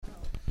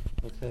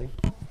Okay.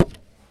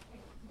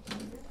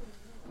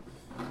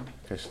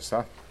 Okay,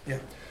 stop. Yeah.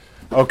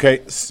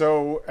 Okay,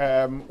 so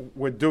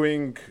we're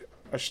doing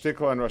a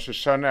shtickle on Rosh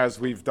Hashanah as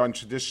we've done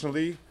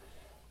traditionally.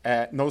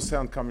 No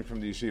sound coming from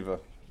the yeshiva,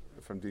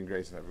 from Dean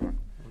Grace and everyone.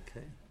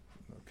 Okay.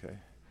 Okay.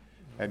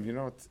 And you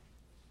know what?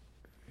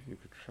 You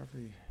could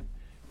probably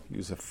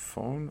use a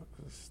phone.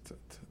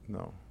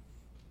 No.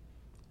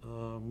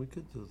 We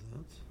could do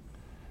that.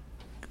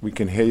 We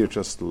can hear you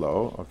just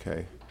low.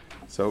 Okay.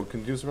 So we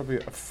can use probably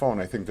a phone.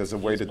 I think there's a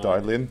way to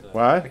dial in.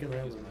 What? I can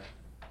dial in.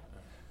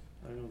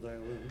 I can dial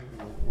in.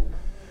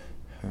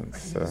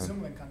 It's,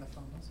 Zoom link on the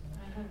phone.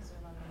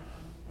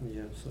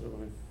 Yeah, so do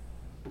I.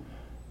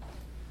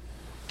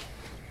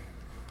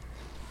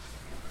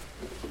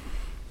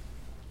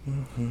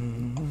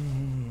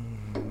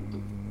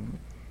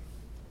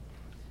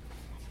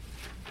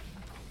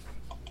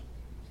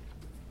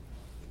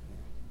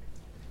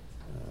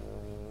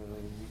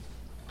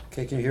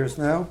 Okay, can you hear us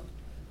now?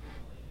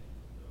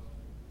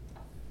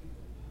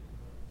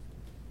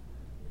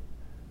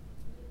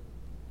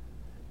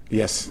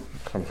 yes.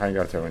 I'm hanging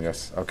out there.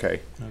 Yes.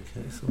 Okay.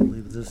 Okay, so we'll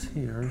leave this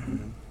here,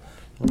 and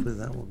hopefully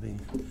that will be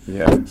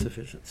Yeah.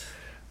 sufficient.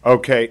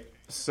 Okay.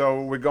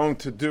 So we're going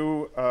to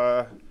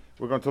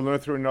learn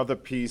through another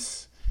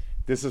piece.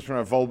 This is from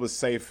a Volba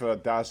Sefer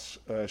Das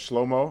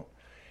Shlomo.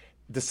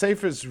 The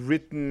Sefer is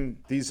written.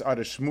 These are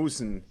the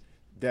shmuzen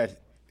that,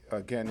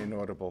 again,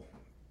 inaudible.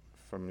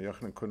 From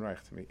Yochanan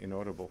Kunreich to me,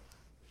 inaudible.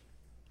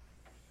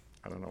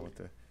 I don't know what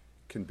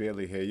can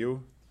barely hear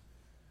you.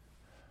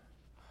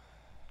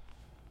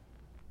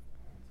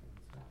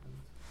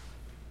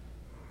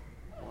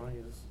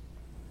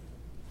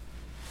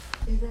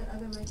 Is that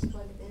other mic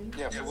plugged in?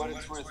 Yeah, for what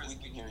it's worth, we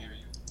can hear you.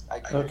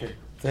 Okay,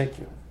 thank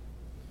you.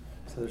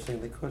 So they're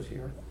saying they could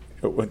hear.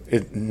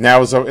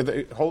 Now is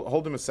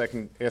hold him a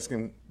second. Ask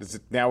him, is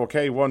it now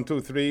okay? 1,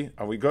 2, 3.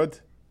 Are we good?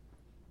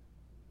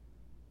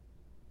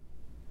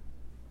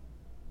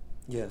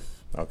 Yes.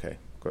 Okay,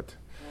 good.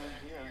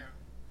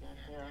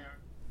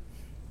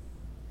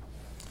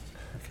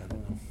 Okay, I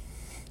don't know.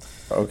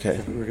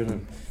 Okay, We're gonna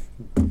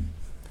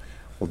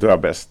we'll do our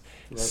best.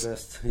 do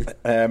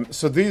our best.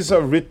 So these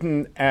are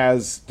written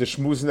as the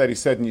shmuzen that he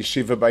said in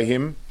yeshiva by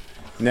him.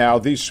 Now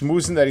these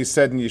shmuzen that he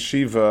said in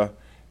yeshiva,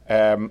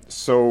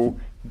 so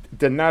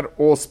they're not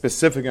all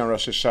specific on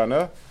Rosh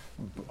Hashanah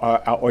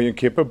or Yom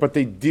Kippur, but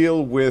they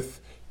deal with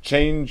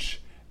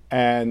change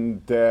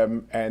and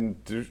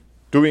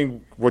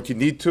doing what you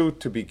need to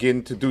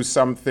begin to do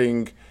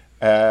something,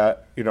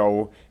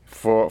 for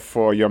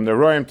Yom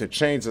Neroim, to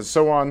change and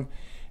so on.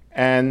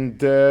 And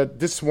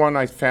this one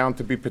I found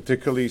to be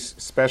particularly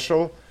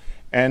special,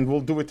 and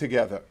we'll do it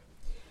together.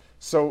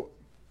 So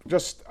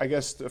just, I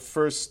guess, the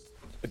first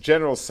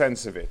general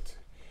sense of it.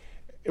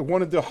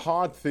 One of the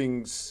hard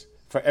things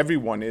for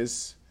everyone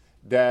is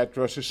that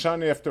Rosh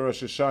Hashanah after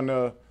Rosh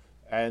Hashanah,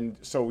 and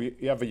so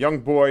you have a young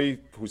boy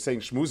who's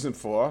saying shmuzin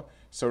for,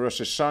 so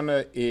Rosh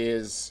Hashanah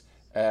is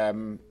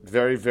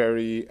very,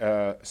 very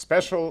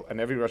special,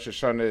 and every Rosh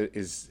Hashanah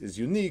is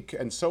unique,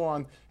 and so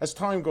on. As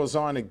time goes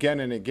on,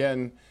 again and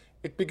again,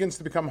 it begins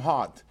to become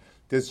hard.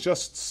 There's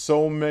just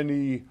so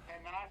many.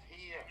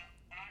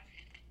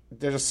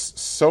 There's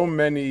so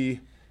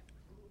many.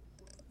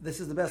 This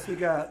is the best we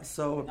got,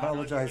 so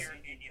apologize.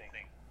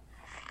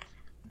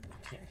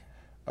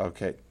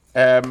 Okay.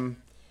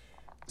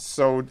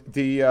 So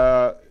the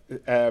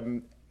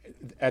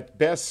at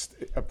best,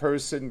 a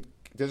person,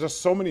 there's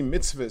just so many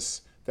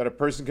mitzvahs that a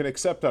person can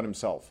accept on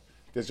himself.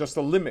 There's just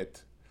a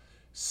limit.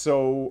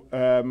 So,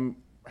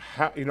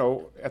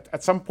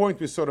 at some point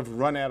we sort of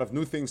run out of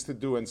new things to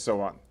do and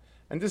so on.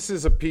 And this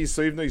is a piece,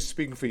 so even though you're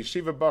speaking for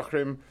Yeshiva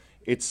Bachrim,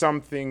 it's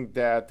something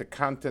that the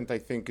content, I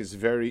think, is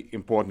very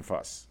important for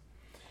us.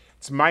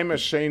 It's Maimah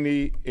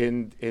Sheni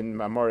in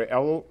Mamore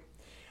Elul.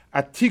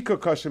 Atika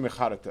kasha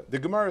mecharata. The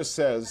Gemara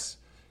says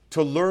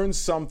to learn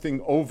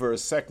something over a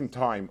second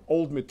time,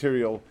 old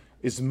material,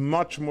 is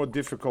much more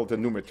difficult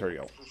than new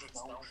material.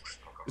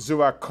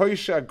 Zua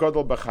koisha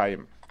godol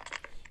b'chaim.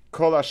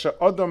 Kol asha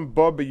adam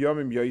bo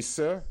b'yomim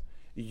yoyse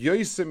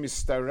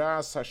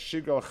mistaras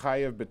hashigal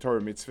chayev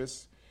b'torah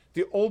mitzvahs.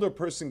 The older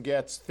person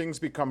gets, things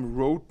become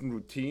rote and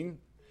routine.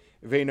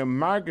 Ve'ina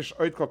margish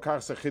oit kol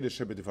kach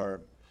chiddush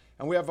b'dvarim.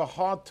 And we have a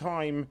hard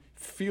time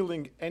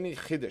feeling any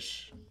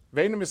chiddush.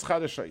 Ve'ina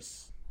mischadesh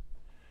ois.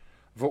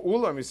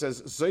 V'ulam, he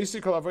says,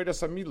 zoisi kol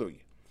avodas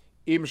hamilui.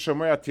 Im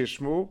shomer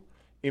tishmu,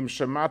 im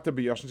shemata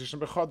b'yoshin tishmu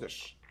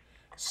b'chodesh.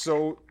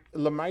 So,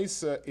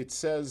 Lamaisa, it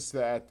says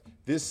that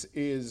this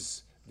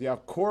is, the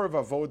core of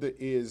Avoda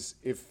is,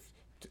 if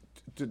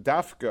to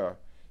dafka,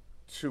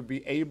 to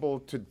be able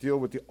to deal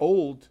with the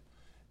old,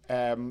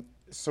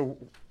 so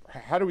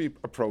how do we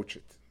approach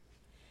it?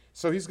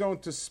 So he's going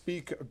to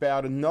speak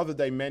about another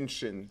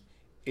dimension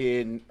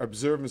in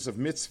observance of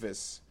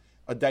mitzvahs,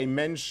 a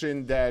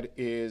dimension that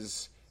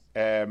is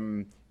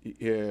it's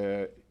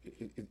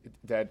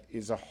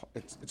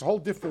a whole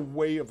different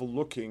way of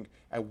looking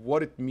at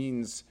what it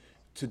means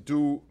to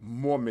do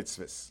more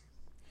mitzvahs.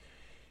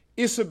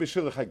 Isa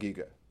b'shil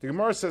chagiga. The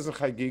Gemara says in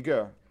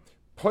chagiga,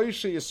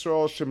 Poishe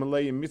Yisrael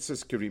Shemalei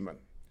Mitzvahs Kiriman.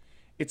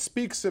 It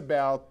speaks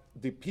about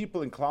the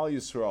people in Klal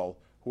Yisrael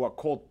who are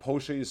called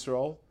Poshe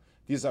Yisrael.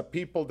 These are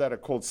people that are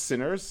called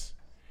sinners.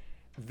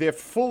 They're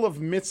full of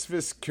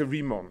mitzvahs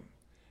kirimon,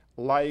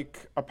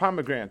 like a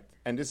pomegranate.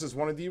 And this is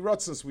one of the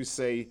ratzons we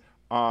say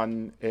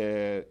on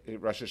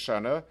Rosh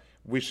Hashanah.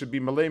 We should be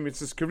malei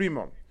mitzvahs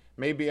kirimon.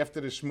 Maybe after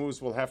the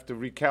shmuz we'll have to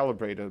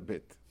recalibrate a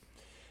bit.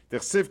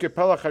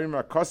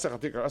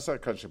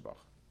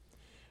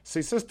 So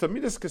he says,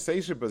 Tamidas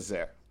Kaseisha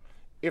Bazer,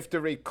 if the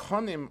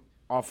Reikonim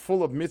are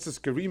full of mitzvahs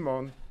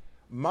kirimon,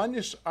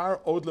 manish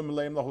ar od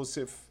lemaleim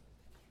lahosif.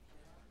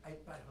 I have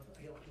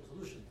a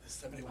solution. There's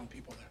 71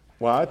 people there.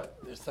 What?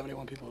 There's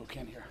 71 people who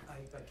can't hear. I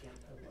can't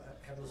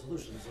have a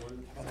solution. So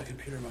About the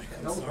computer mic.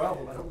 I'm no sorry.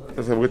 problem. I don't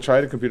know. So we'll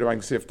try the computer mic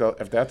and see if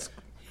that's.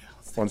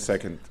 Let's One take-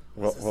 second.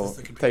 We'll, Is this we'll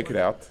the computer take it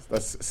mic? out.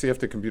 Let's see if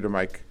the computer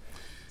mic.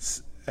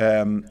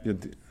 Can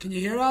you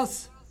hear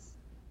us?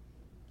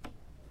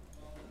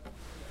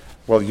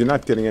 Well, you're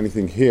not getting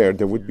anything here.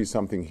 There would be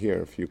something here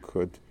if you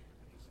could.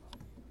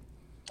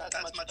 That's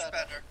much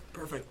better.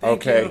 Perfect. Thank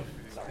Okay. you.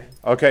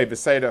 Okay,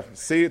 Beseda.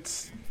 See,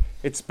 it's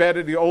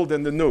better the old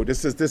than the new.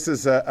 This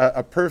is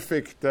a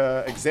perfect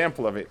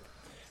example of it.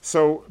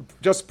 So,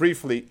 just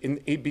briefly,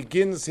 he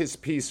begins his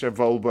piece,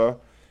 Revolba,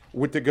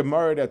 with the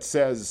Gemara that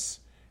says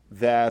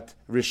that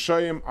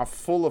Rishayim are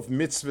full of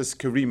mitzvahs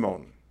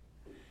kirimon.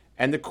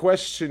 And the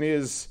question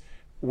is,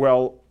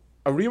 well,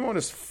 a rimon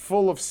is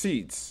full of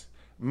seeds.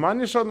 So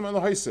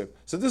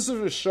this is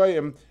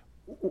Rishayim.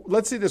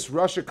 Let's say this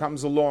Rasha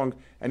comes along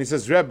and he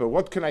says, Rebbe,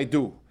 what can I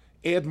do?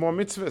 Add more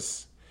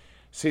mitzvahs.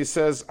 So he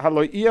says,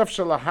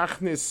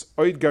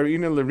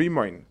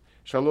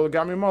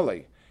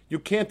 you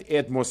can't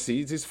add more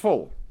seeds, he's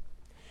full.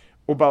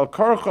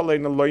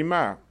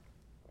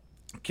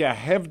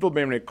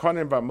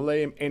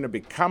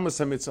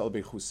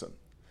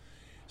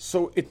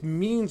 So it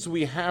means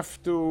we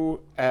have to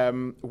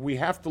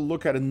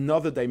look at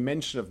another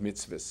dimension of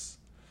mitzvahs,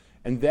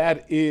 and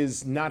that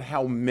is not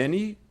how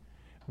many,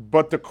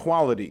 but the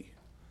quality.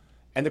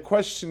 And the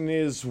question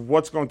is,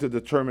 what's going to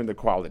determine the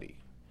quality?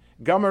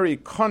 In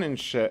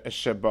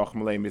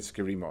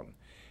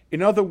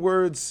other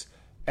words,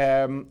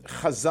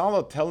 Chazal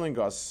are telling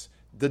us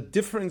the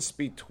difference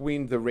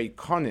between the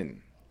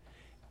Reikonin,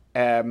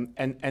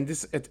 and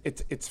this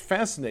it's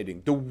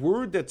fascinating. The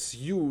word that's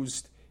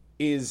used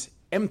is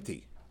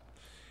empty.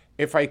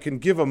 If I can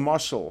give a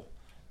mashal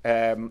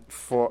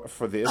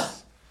for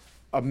this,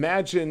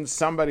 imagine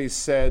somebody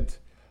said,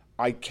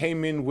 I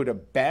came in with a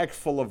bag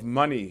full of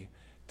money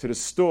to the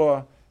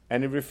store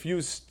and he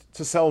refused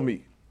to sell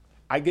me.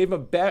 I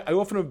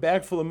offered him a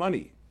bag full of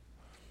money.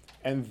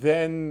 And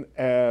then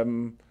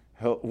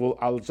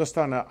I'll just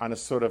on a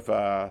sort of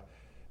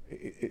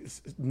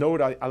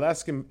note, I'll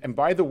ask him, and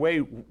by the way,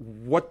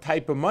 what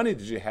type of money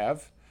did you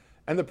have?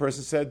 And the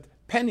person said,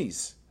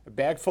 pennies, a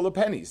bag full of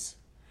pennies.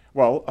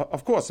 Well,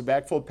 of course, a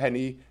bag full of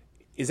penny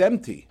is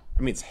empty.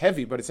 I mean, it's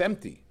heavy, but it's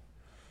empty.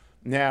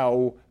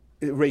 Now,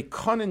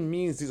 Reikonin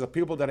means these are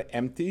people that are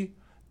empty,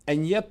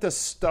 and yet they're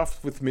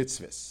stuffed with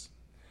mitzvahs.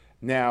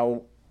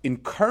 Now, in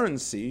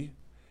currency,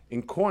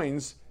 in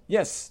coins,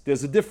 yes,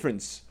 there's a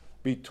difference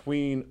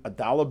between a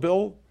dollar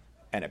bill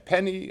and a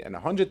penny and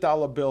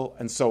 $100 bill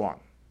and so on.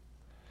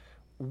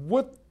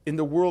 What in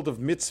the world of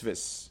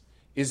mitzvahs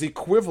is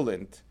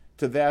equivalent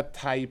to that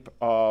type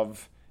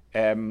of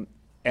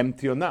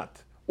empty or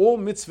not? All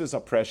mitzvahs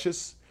are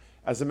precious.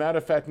 As a matter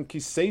of fact, in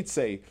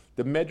Kiseitze,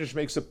 the Medrash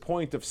makes a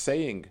point of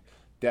saying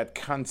that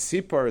Kan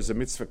Sipar is a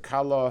mitzvah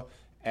kala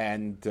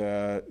and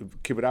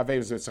Kibbut Avim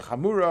is a mitzvah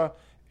chamura,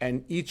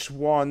 and each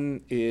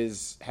one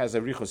has a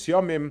richos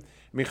yomim.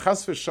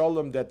 Michas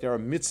v'shalom, that there are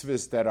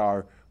mitzvahs that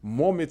are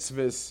more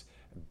mitzvahs,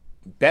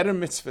 better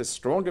mitzvahs,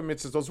 stronger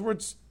mitzvahs. Those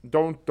words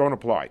don't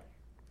apply.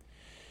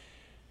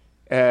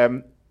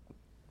 So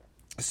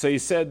he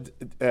said.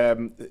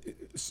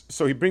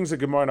 So he brings a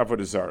Gemara in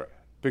Avodah Zarah.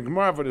 The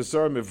Gemara Avodah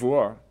Zarah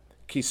mevuar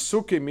ki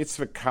suke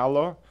mitzvah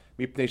kala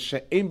mipnei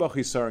she'ein bach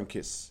yisaron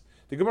kis.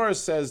 The Gemara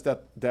says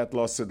that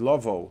Lasid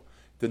Lovo,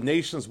 the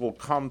nations will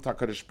come to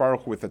HaKadosh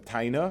Baruch Hu with a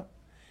taina,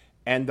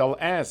 and they'll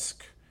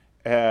ask,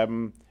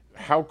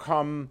 how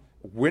come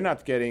we're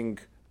not getting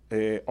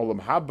olam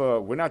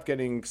haba, we're not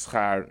getting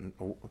schar?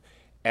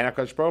 And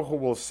HaKadosh Baruch Hu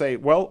will say,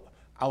 well,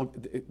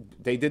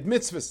 they did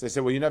mitzvahs. They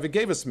say, well, you never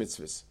gave us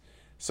mitzvahs.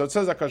 So it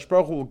says HaKadosh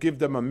Baruch Hu will give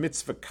them a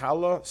mitzvah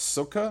kala,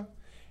 sukkah,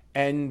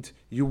 and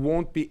you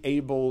won't be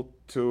able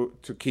to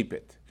keep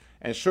it.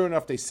 And sure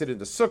enough, they sit in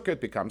the sukkah,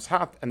 it becomes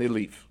hot, and they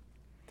leave.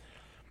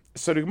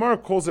 So the Gemara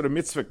calls it a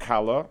mitzvah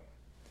kala,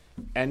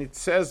 and it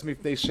says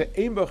mipnei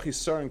she'ein bach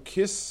yisaron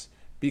kis,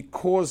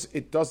 because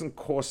it doesn't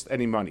cost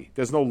any money.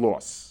 There's no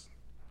loss.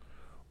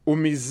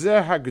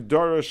 Umizeh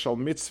hagdora shal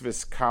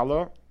mitzvahs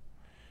kala,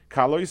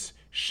 kalos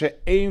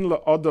she'ein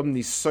la'adam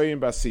nisoyin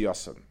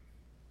b'asiyasan.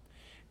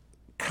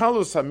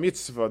 Kalos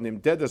ha-mitzvah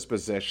nimdedas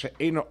bezeh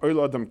she'ein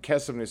oil adam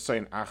kesem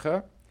nisoyin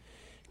acha,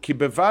 ki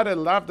bevare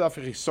lav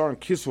dafich yisaron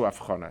kisu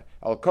afchana,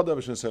 al kodav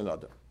nisoyin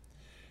adam.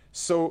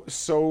 So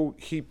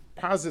he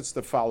posits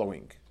the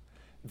following,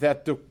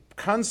 that the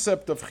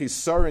concept of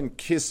chisar and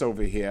kiss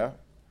over here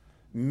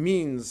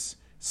means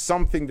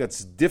something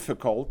that's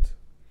difficult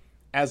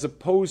as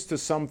opposed to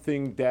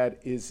something that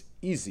is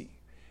easy.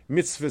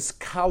 Mitzvahs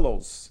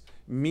kalos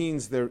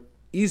means they're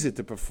easy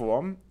to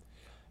perform,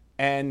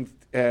 and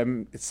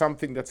it's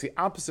something that's the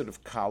opposite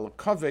of kal.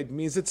 Kaved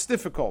means it's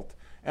difficult.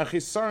 And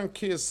chisar and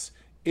kiss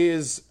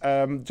is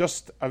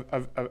just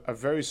a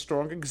very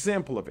strong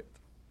example of it.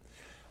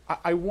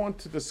 I want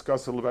to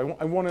discuss a little bit.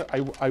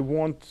 I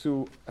want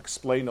to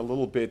explain a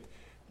little bit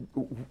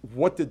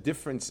what the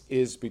difference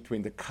is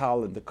between the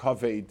kal and the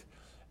kaved,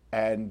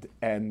 and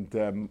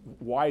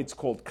why it's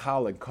called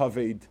kal and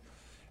kaved.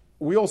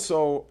 We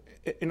also,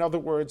 in other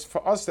words,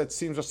 for us, that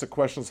seems just a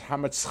question: is how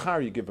much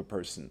schar you give a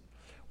person.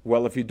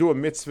 Well, if you do a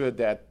mitzvah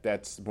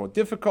that's more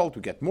difficult,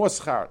 we get more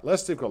schar.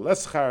 Less difficult,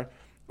 less schar.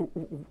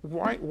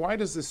 Why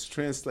does this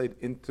translate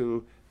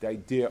into the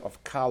idea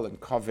of kal and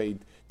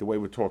kaved the way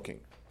we're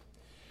talking?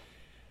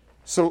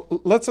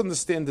 So let's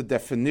understand the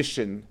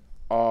definition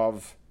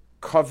of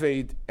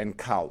kaved and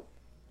kal.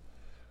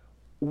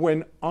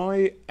 When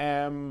I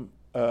am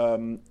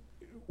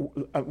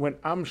when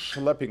I'm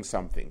schlepping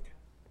something,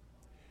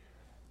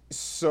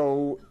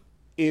 so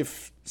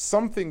if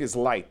something is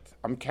light,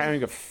 I'm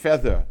carrying a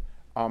feather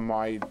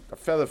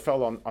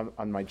fell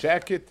on my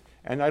jacket,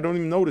 and I don't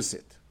even notice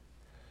it.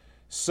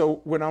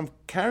 So when I'm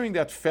carrying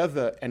that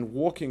feather and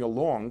walking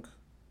along,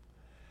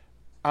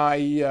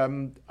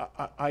 the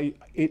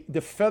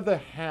feather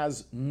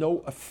has no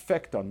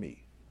effect on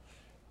me.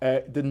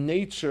 The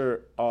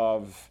nature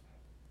of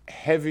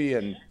heavy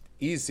and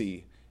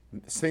easy,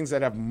 things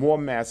that have more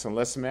mass and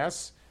less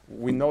mass,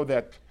 we know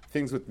that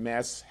things with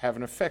mass have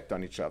an effect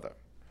on each other.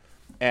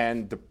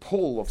 And the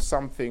pull of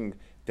something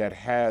that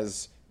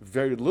has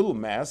very little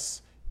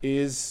mass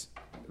is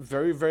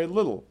very, very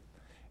little.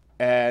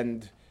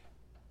 And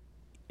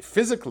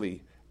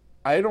physically,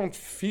 I don't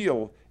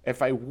feel,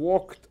 if I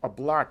walked a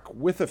block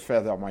with a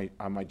feather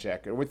on my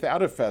jacket or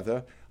without a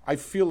feather, I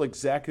feel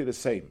exactly the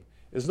same.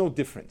 There's no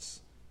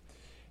difference.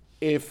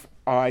 If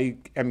I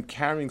am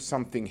carrying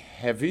something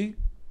heavy,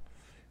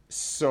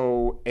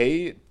 so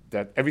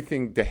that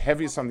everything, the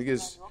heavier something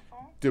is,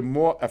 the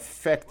more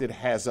effect it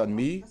has on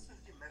me.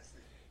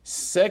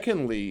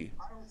 Secondly,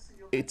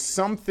 it's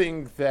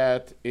something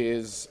that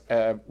is,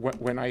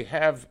 when I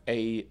have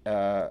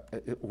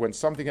when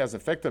something has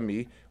effect on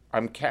me,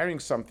 I'm carrying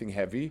something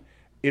heavy,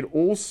 it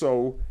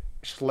also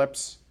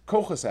schleps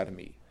kochas out of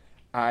me.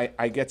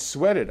 I get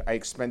sweated, I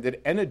expended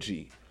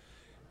energy.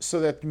 So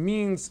that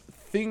means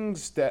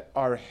things that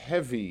are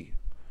heavy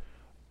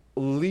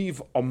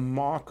leave a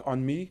mark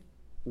on me,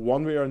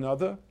 one way or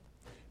another.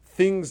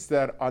 Things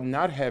that are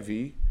not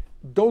heavy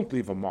don't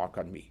leave a mark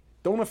on me,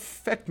 don't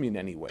affect me in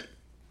any way.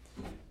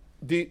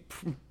 The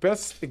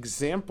best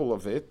example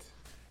of it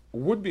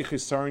would be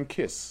chisar and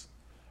kiss.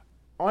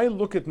 I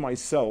look at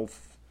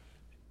myself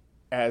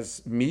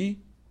as me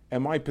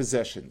and my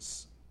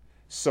possessions.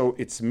 So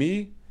it's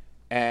me,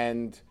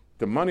 and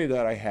the money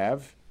that I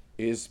have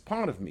is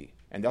part of me.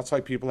 And that's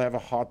why people have a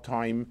hard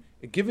time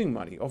giving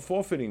money or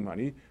forfeiting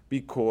money,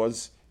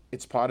 because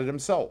it's part of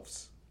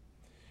themselves.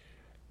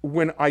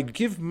 When I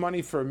give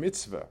money for a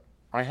mitzvah,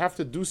 I have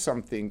to do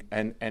something,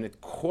 and it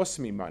costs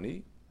me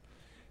money.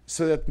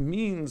 So that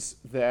means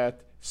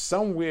that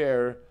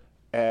somewhere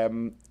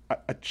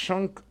a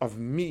chunk of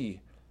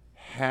me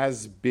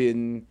has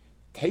been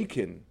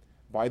taken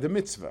by the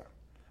mitzvah.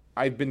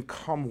 I've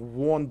become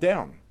worn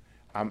down.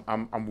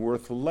 I'm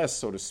worth less,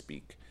 so to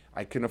speak.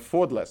 I can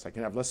afford less. I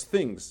can have less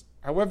things.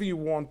 However you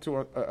want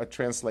to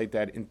translate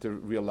that into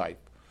real life.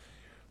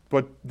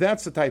 But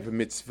that's the type of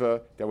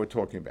mitzvah that we're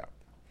talking about.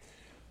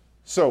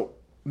 So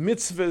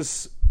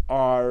mitzvahs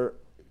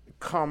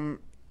come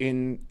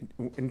in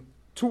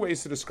two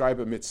ways to describe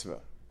a mitzvah.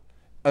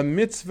 A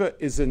mitzvah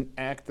is an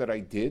act that I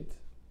did,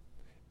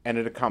 and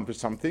it accomplished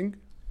something.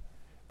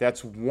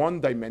 That's one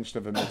dimension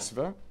of a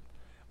mitzvah.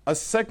 A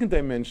second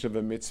dimension of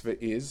a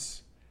mitzvah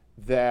is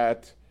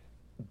that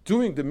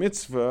doing the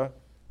mitzvah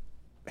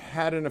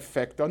had an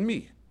effect on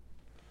me.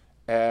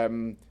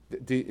 Every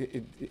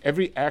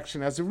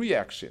action has a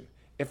reaction.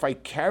 If I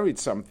carried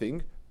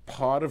something,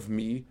 part of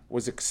me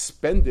was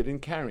expended in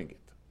carrying it.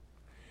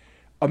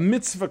 A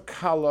mitzvah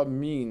kala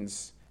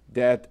means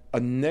that a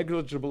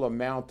negligible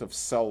amount of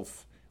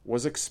self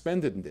was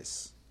expended in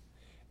this.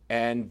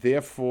 And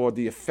therefore,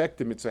 the effect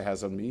the mitzvah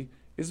has on me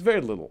is very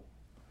little.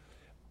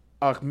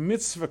 A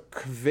mitzvah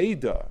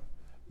kveda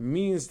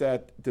means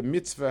that the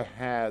mitzvah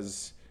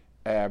has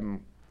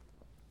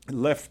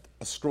left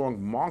a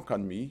strong mark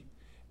on me,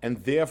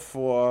 and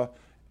therefore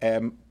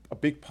a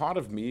big part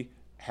of me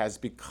has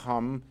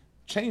become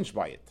changed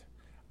by it.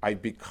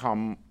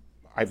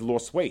 I've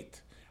lost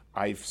weight,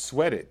 I've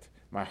sweated,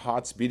 my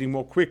heart's beating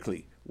more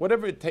quickly,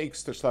 whatever it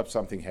takes to schlep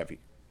something heavy.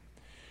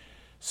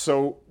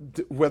 So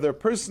whether a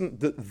person,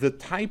 the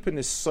type of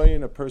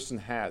nisayon a person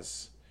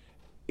has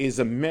is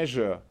a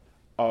measure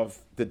of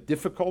the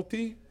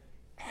difficulty,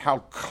 how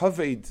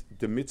kaved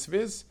the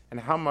mitzvah is, and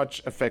how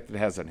much effect it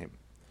has on him.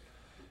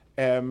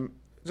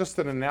 Just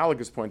an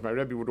analogous point, my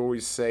Rebbe would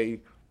always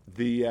say,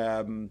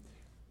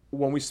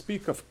 when we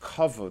speak of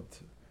kavod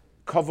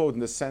in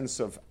the sense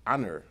of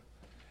honor,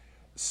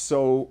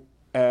 so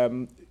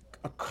a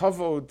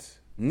kavod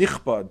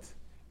nichbad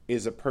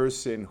is a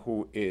person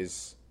who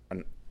is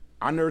an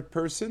honored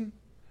person.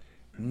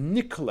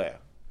 Nikle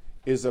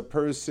is a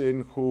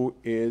person who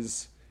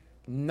is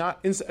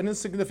not an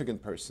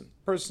insignificant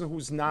person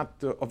who's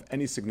not of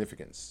any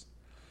significance.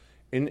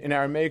 In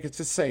Aramaic, it's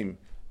the same.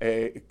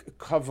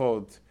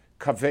 Kavod,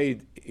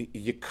 kaved,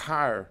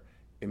 yikar,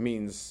 it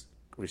means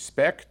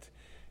respect.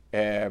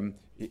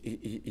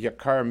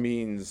 Yakar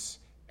means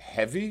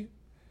heavy.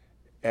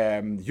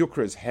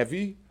 Yukra is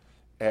heavy.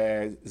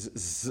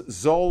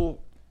 Zol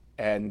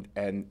and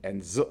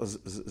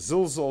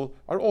zilzol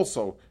are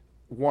also,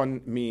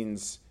 one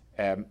means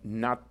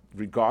not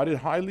regarded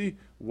highly,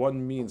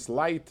 one means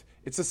light.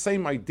 It's the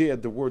same idea,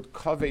 the word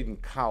kaved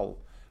and kal,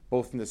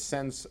 both in the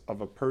sense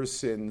of a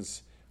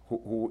person's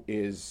who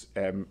is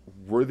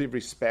worthy of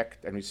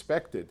respect and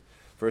respected,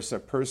 versus a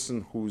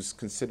person who's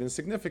considered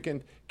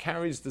insignificant,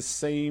 carries the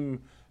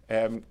same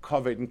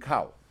kaved and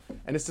kal.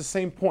 And it's the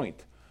same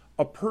point.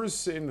 A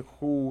person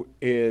who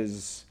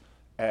is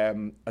a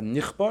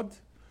nichbad,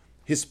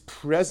 his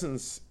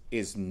presence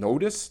is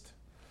noticed,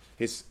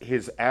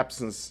 his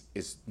absence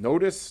is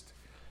noticed,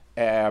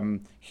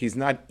 he's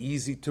not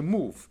easy to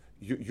move.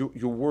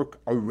 You work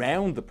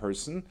around the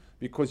person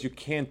because you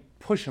can't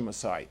push him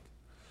aside.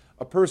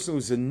 A person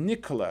who's a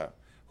Nikola,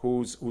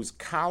 who's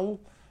kal,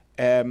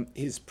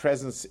 his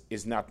presence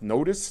is not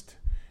noticed,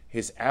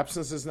 his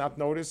absence is not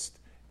noticed,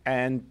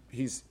 and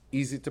he's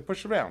easy to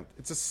push around.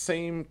 It's the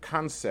same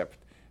concept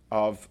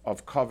of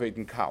kaved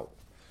and kal.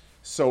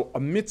 So a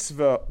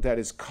mitzvah that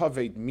is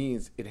kaved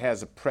means it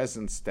has a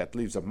presence that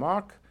leaves a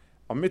mark.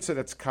 A mitzvah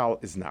that's kal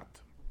is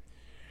not.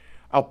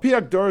 Al pi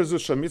hagdora zu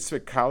shel mitzvah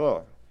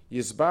kala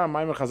yisbar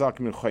maimer chazal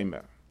min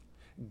chomer.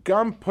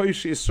 Gam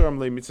poish yisrael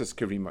le mitzvahs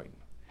kerimayin.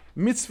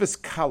 Mitzvahs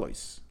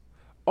kalos.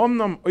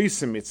 Omnam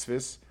oise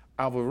mitzvahs,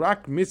 aber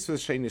rak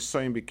mitzvahs shein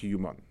nisoyin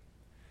b'kiyuman.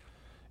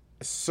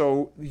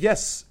 So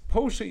yes,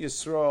 Poshe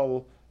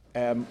Yisrael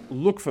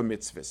look for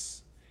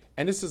mitzvahs.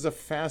 And this is a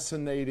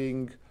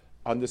fascinating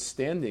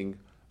understanding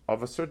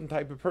of a certain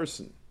type of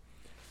person.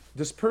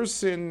 This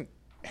person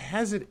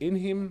has it in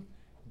him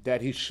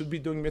that he should be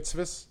doing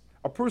mitzvahs.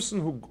 A person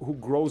who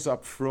grows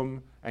up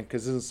from and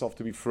considers himself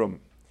to be from.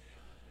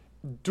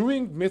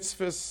 Doing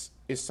mitzvahs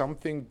is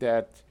something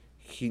that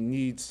he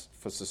needs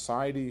for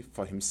society,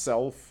 for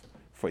himself,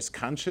 for his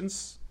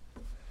conscience.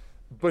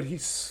 But he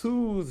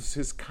soothes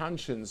his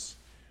conscience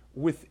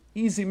with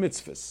easy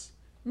mitzvahs.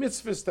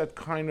 Mitzvahs that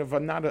kind of are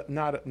not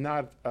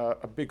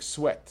a big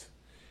sweat.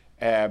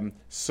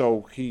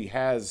 So he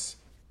has,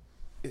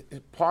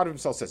 part of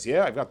himself says,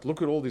 yeah, I've got to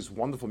look at all these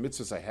wonderful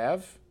mitzvahs I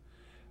have,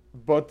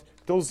 but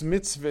those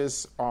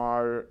mitzvahs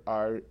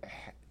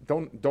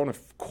don't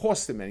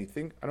cost him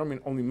anything. I don't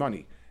mean only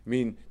money. I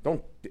mean,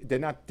 they're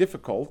not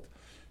difficult,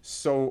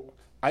 so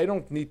I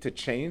don't need to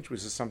change,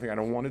 which is something I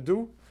don't want to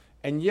do,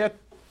 and yet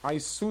I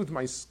soothe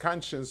my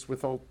conscience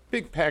with a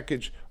big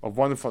package of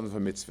wonderful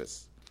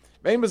mitzvahs.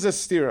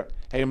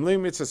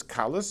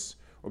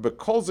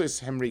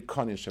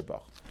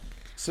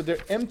 So they're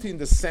empty in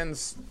the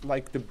sense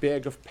like the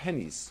bag of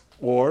pennies,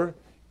 or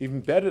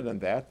even better than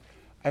that,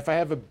 if I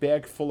have a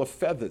bag full of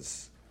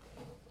feathers.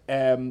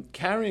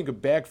 Carrying a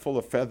bag full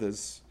of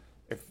feathers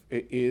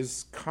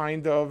is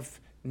kind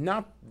of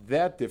not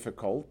that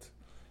difficult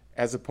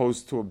as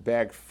opposed to a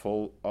bag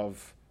full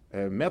of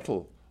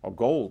metal or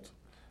gold.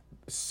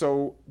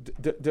 So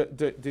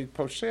the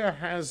Poshea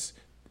has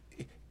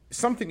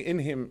something in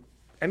him.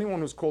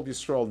 Anyone who's called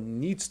Yisrael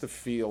needs to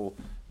feel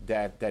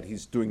that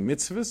he's doing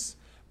mitzvahs,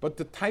 but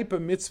the type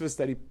of mitzvahs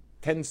that he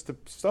tends to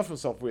stuff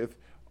himself with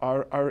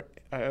are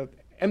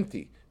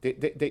empty. They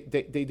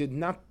did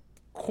not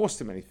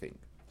cost him anything.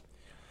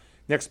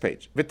 Next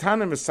page.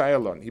 Vitana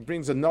Messiahlon. He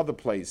brings another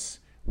place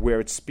where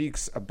it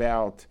speaks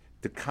about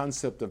the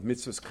concept of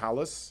mitzvahs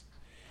kalas.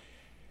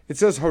 It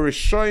says,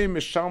 Horishoyim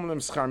mishamlim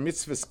schar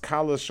mitzvahs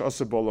kalas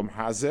sh'osa b'olam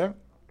hazeh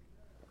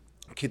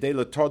kidei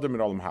l'todem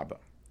in olam haba.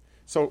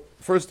 So,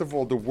 first of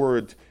all, the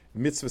word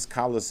mitzvahs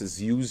kalas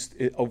is used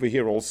over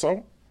here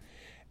also.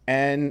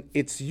 And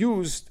it's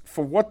used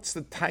for what's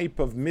the type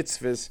of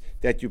mitzvahs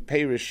that you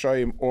pay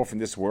Rishoyim off in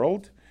this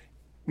world?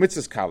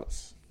 Mitzvahs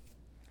kalas.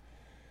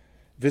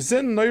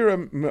 V'zen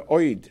noira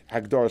me'oid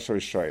hagdor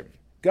Rishoyim.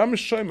 Gam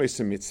Rishoyim is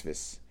a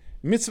mitzvahs.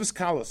 Mitzvahs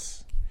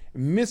kalas.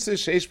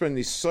 Mitzvahs sheish ben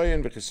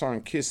nisoyen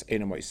v'chisoren kis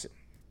eina moisim.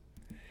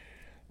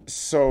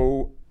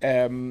 So,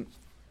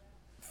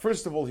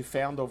 first of all, he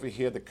found over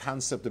here the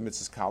concept of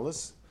mitzvahs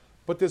kalas,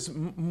 but there's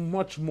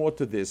much more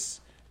to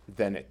this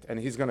than it. And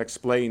he's going to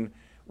explain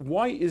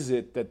why is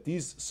it that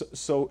these,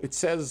 so it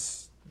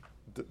says,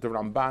 the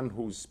Ramban,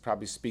 who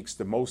probably speaks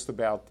the most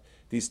about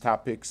these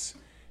topics,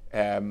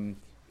 in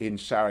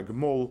Shara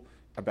Gemul,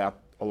 about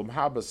Olam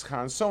Haba,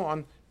 Schar, and so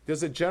on,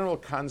 there's a general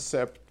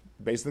concept,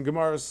 based on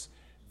Gemaras,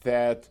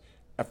 that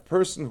a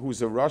person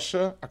who's a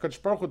Rasha,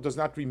 HaKadosh Baruch Hu does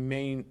not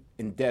remain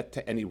in debt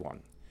to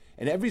anyone.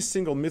 And every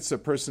single mitzvah a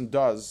person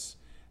does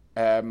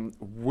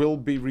will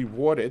be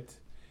rewarded,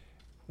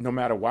 no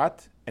matter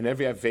what, and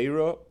every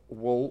Aveira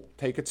will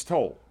take its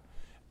toll.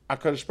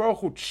 HaKadosh Baruch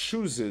Hu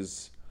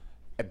chooses,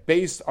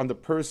 based on the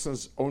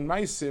person's own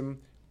maisim,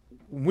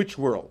 which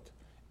world.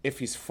 If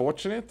he's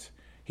fortunate,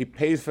 he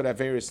pays for the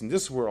Aveiros in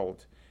this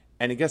world,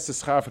 and he gets the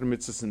schar for the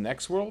mitzvahs in the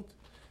next world.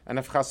 And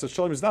if Chas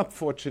V'Sholom is not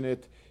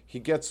fortunate, he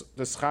gets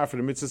the schar for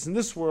the mitzvahs in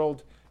this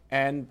world,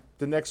 and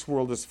the next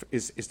world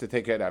is to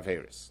take out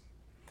Aveiros.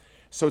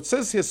 So it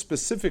says here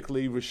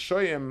specifically,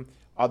 Rishoyim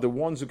are the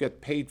ones who get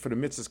paid for the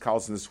mitzvahs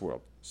calls in this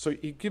world. So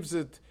he gives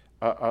it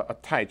a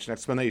taich, an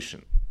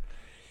explanation.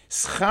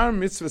 Schar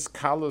mitzvahs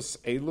kalos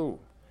elu,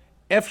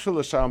 efshel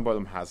l'shalom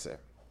b'olam hazeh,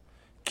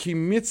 ki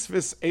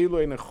mitzvahs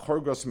elu ein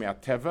chorgos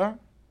me'ateva,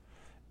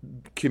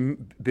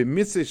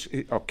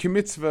 ki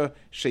mitzvah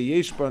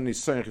sheyesh ba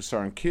nisoyen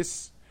chisaron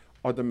kis,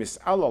 or the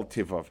mis'al al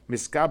tivov,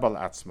 misgabal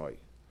atzmoi.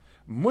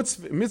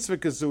 Mitzvah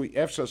kazui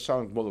efshel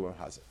l'shalom b'olam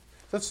hazeh.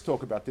 Let's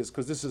talk about this,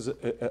 because this is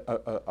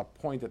a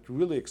point that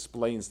really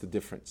explains the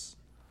difference.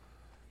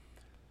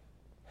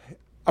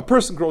 A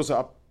person grows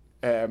up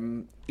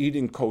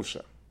eating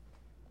kosher.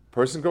 A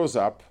person grows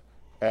up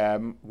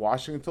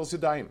washing until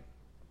Sidayim.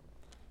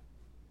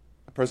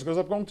 A person grows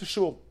up going to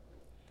shul.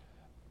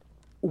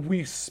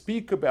 We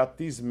speak about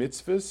these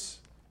mitzvahs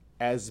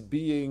as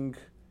being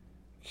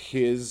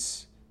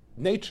his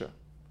nature.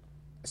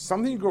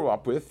 Something you grow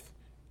up with,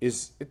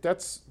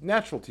 that's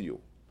natural to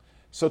you.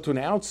 So to an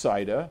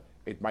outsider,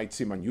 it might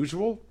seem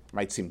unusual,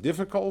 might seem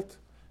difficult,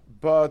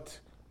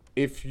 but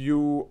if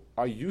you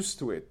are used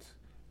to it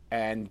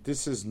and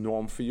this is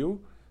norm for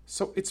you,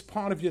 so it's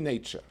part of your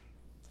nature.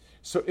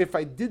 So if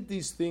I did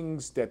these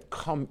things that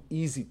come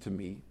easy to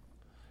me,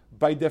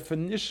 by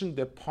definition,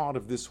 they're part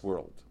of this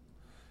world,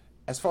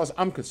 as far as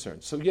I'm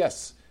concerned. So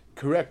yes,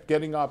 correct,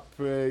 getting up,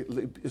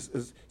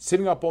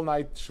 sitting up all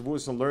night,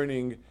 Shavuos and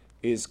learning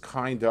is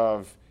kind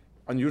of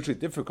unusually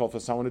difficult for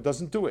someone who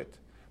doesn't do it.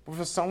 But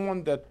for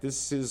someone that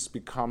this has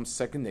become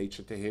second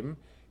nature to him,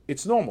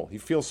 it's normal. He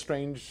feels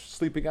strange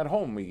sleeping at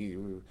home.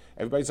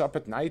 Everybody's up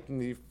at night,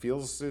 and he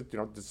feels it. He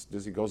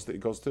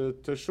goes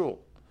to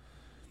shul.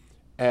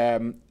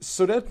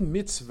 So that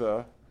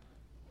mitzvah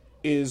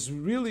is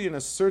really, in a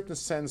certain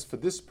sense, for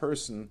this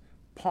person,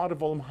 part of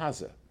Olam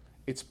Hazeh.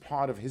 It's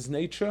part of his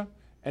nature,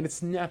 and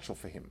it's natural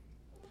for him.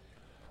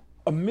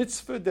 A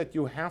mitzvah that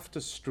you have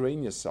to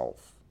strain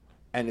yourself,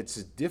 and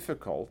it's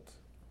difficult.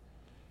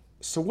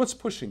 So what's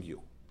pushing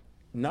you?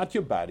 Not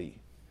your body,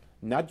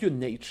 not your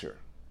nature.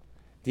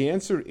 The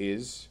answer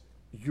is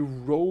you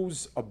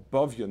rose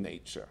above your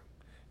nature.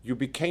 You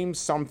became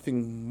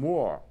something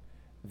more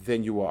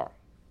than you are.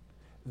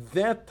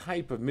 That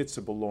type of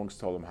mitzvah belongs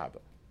to Olam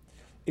Haba.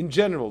 In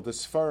general, the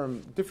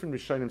Sfarim, different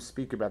Rishonim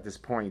speak about this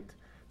point.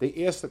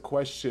 They ask the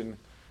question,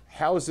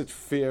 how is it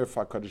fair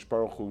for HaKadosh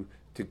Baruch Hu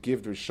to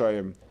give the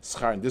Rishonim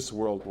schar in this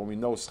world when we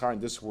know schar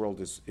in this world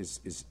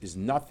is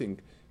nothing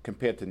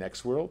compared to the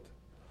next world?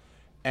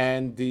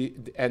 And the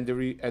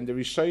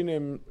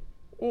Rishonim,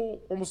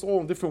 almost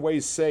all in different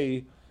ways,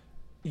 say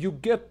you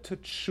get to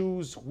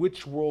choose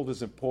which world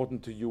is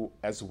important to you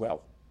as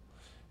well.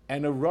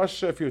 And a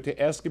Russia, if you were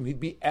to ask him, he'd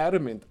be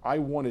adamant, I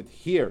want it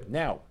here,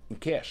 now, in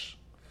cash.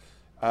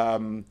 A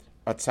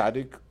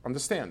tzaddik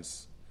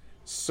understands.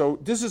 So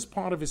this is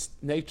part of his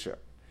nature.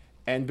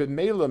 And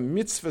b'meila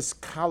mitzvahs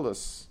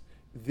kalas,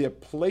 their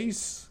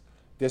place,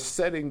 their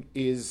setting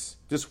is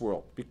this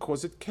world,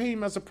 because it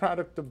came as a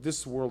product of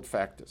this world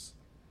factors.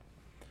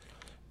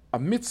 A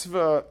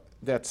mitzvah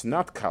that's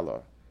not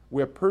kala,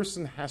 where a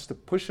person has to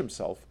push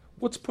himself,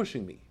 what's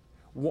pushing me?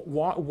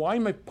 Why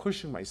am I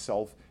pushing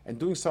myself and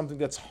doing something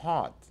that's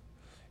hard?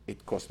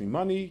 It costs me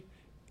money,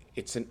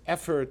 it's an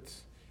effort,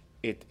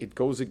 it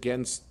goes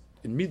against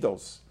in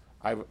midos.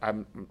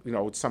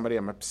 It's somebody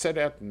I'm upset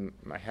at, and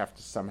I have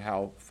to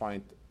somehow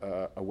find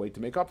a way to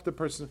make up to the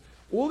person.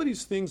 All of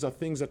these things are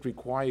things that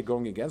require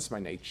going against my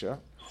nature.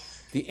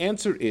 The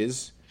answer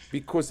is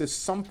because there's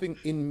something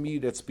in me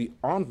that's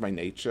beyond my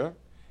nature,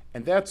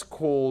 and that's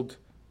called,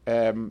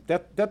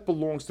 that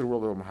belongs to the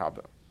world of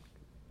Mahaba.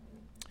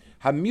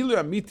 When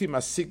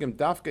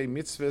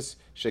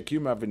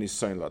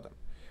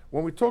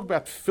we talk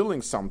about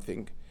filling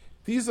something,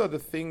 these are the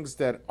things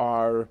that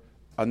are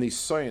a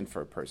nisoyen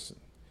for a person.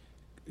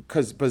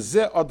 Because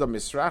bazeh adam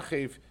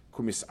misrachiv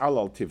kumis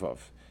alal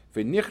tivov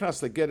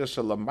v'nichnas legeder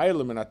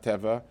shalamayla min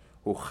hateva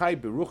hu chai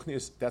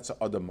beruchnis. That's a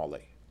adam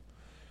malay.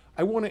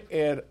 I want to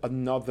add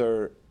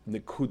another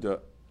nekuda.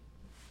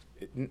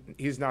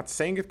 He's not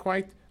saying it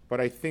quite,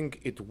 but I think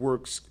it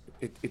works.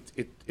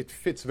 It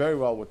fits very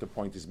well what the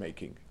point is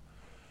making.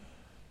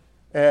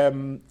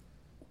 Why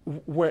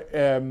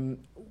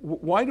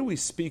do we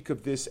speak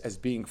of this as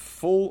being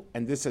full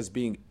and this as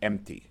being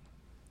empty?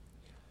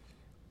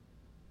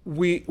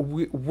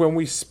 When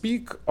we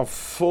speak of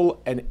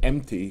full and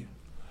empty,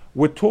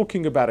 we're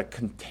talking about a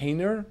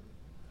container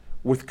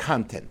with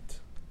content.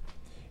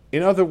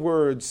 In other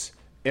words,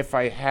 if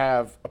I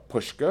have a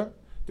pushka,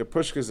 the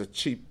pushka is a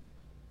cheap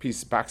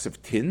box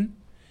of tin,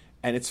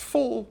 and it's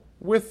full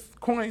with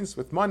coins,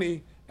 with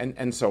money,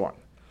 and so on.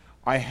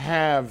 I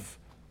have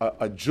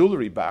a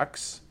jewelry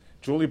box.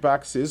 Jewelry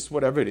box is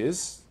whatever it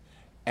is.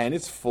 and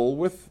it's full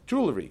with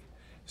jewelry.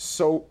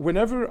 So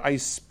whenever I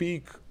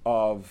speak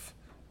of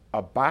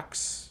a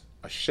box,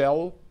 a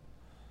shell,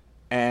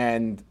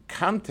 and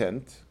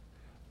content,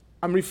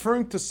 I'm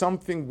referring to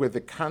something where the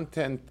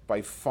content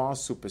by far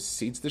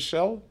supersedes the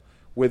shell,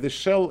 where the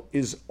shell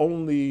is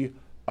only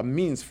a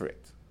means for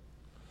it.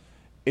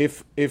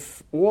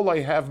 If all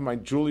I have in my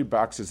jewelry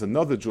box is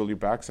another jewelry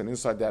box, and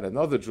inside that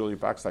another jewelry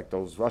box, like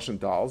those Russian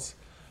dolls,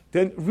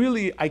 then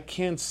really I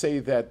can't say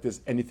that there's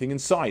anything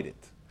inside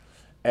it.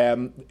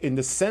 In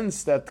the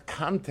sense that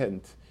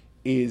content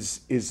is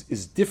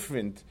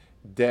different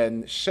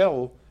than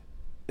shell,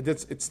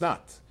 it's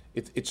not.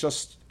 It's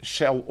just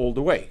shell all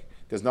the way.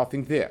 There's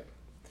nothing there.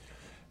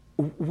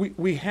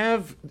 We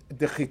have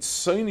the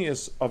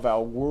chitzonius of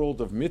our world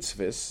of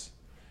mitzvahs.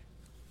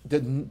 The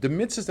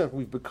mitzvahs that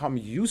we've become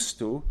used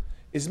to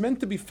is meant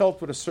to be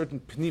felt with a certain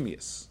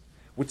pneumius,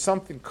 with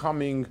something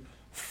coming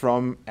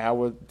from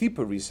our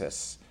deeper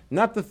recess,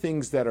 not the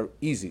things that are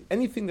easy.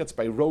 Anything that's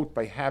by rote,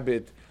 by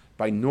habit,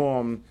 by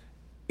norm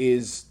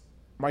is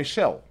my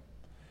shell.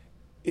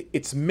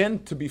 It's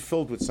meant to be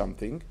filled with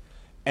something,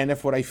 and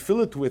if what I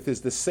fill it with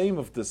is the same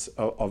of this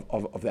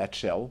of that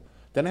shell,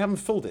 then I haven't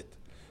filled it.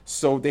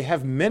 So they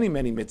have many,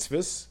 many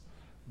mitzvahs,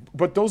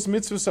 but those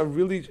mitzvahs are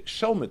really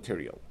shell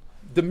material.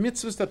 The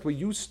mitzvahs that we're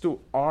used to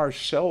are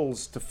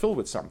shells to fill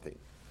with something.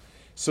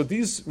 So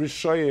these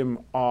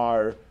Rishayim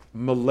are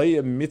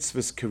Malaya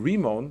mitzvahs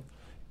kerimon,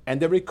 and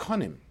they're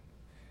ikonim.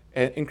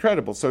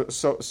 Incredible. So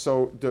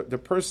the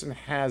person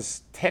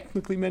has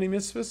technically many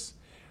mitzvahs,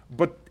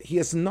 but he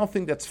has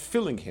nothing that's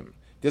filling him.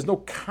 There's no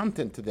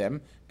content to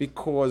them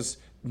because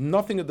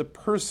nothing of the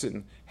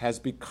person has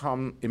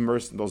become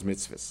immersed in those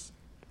mitzvahs.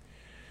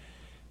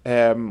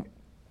 Hamila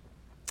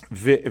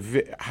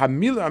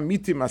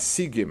amiti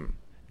masigim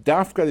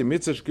dafka the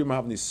mitzvah shgim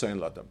have nisayon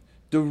ladam.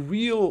 The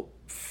real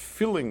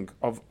filling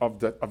of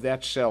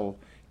that shell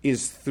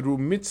is through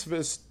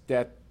mitzvahs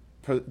that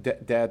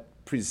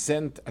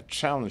present a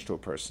challenge to a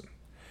person.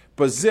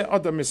 Bazeh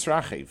adam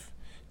misrachiv.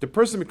 The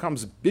person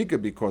becomes bigger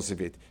because of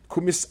it.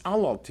 Kumis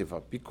alal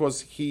tiva,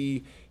 because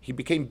he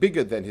became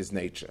bigger than his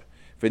nature.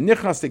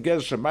 V'nichnas teger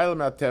shemayel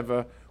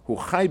me'ateva hu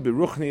chai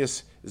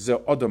beruchnius ze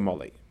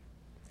odamolei.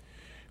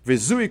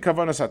 V'zui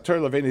kavanas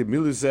haTorah leveni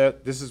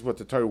miluzeh. This is what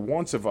the Torah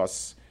wants of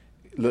us.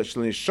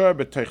 L'nishar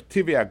b'toich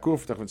tivi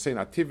aguf tachvitzein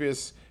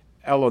ativius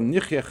elo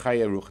nichye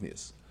chaya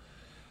ruchnius.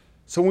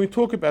 So when we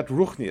talk about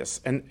ruchnius,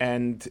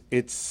 and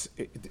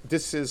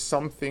this is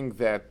something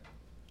that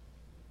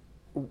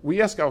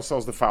we ask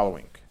ourselves the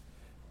following.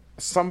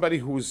 Somebody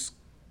who's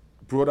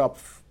brought up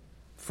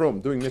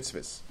from doing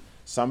mitzvahs,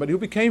 somebody who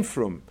became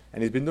from,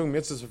 and he's been doing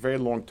mitzvahs for a very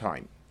long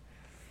time.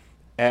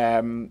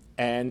 And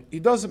he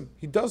does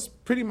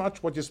pretty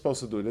much what you're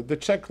supposed to do. The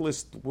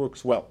checklist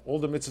works well. All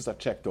the mitzvahs are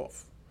checked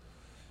off.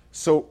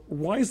 So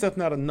why is that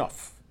not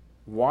enough?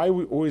 Why are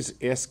we always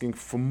asking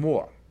for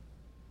more?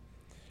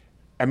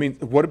 I mean,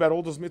 what about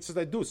all those mitzvahs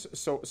I do?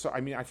 So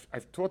I mean,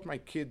 I've taught my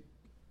kid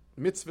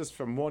mitzvahs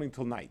from morning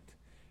till night.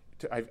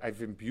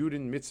 I've imbued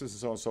in mitzvahs and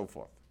so on and so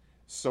forth.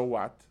 So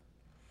what?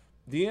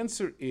 The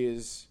answer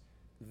is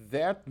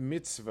that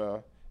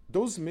mitzvah,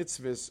 those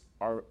mitzvahs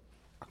are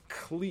a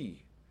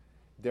kli.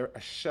 They're a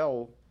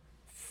shell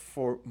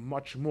for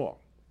much more.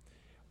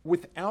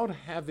 Without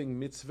having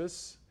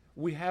mitzvahs,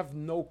 we have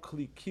no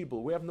kli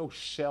kibul. We have no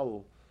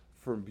shell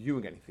for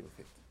imbuing anything with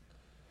it.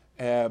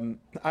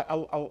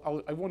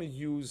 I want to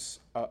use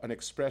an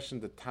expression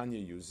that Tanya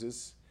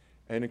uses,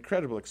 an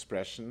incredible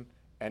expression.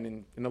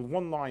 And in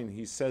one line,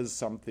 he says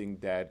something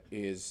that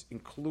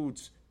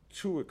includes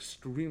two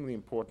extremely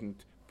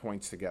important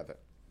points together.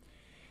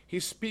 He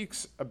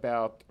speaks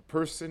about a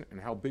person and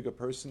how big a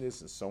person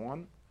is and so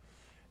on.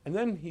 And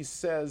then he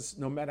says,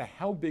 no matter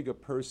how big a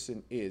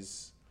person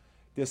is,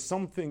 there's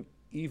something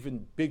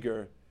even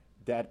bigger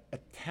that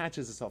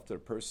attaches itself to the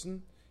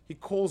person. He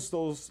calls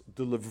those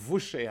the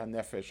levushe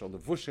hanefesh or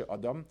levushe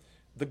adam,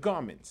 the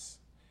garments.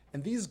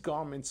 And these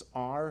garments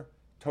are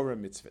Torah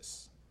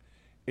mitzvahs.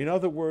 In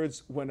other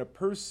words, when a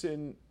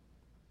person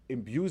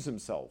imbues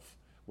himself,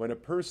 when a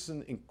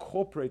person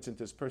incorporates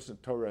into his person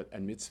Torah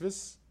and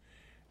mitzvahs,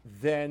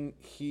 then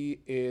he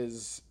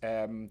is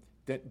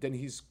then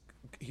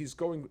he's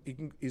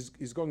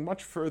going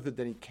much further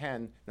than he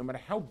can, no matter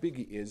how big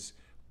he is.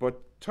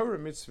 But Torah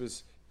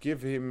mitzvahs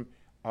give him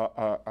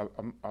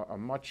a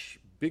much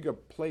bigger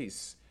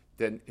place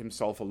than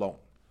himself alone,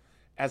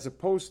 as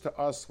opposed to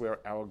us, where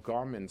our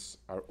garments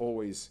are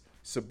always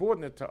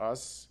subordinate to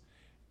us.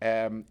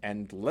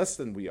 And less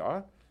than we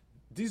are.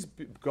 These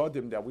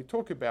begadim that we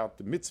talk about,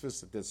 the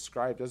mitzvahs that are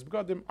described as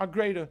begadim, are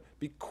greater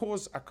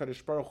because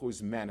HaKadosh Baruch Hu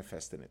is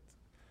manifest in it.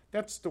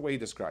 That's the way he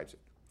describes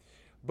it.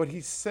 But he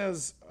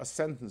says a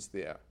sentence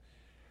there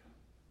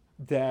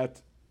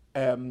that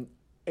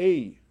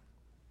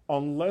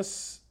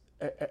unless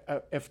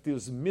if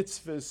those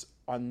mitzvahs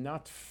are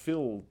not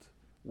filled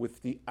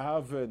with the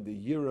ava and the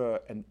yira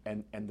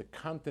and the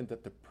content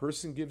that the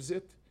person gives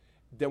it,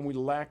 then we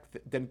lack.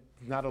 Then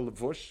not a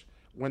levush.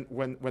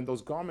 When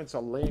those garments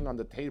are laying on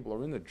the table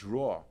or in a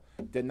drawer,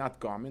 they're not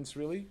garments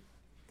really.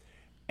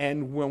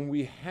 And when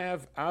we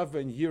have Ava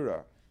and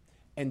Yira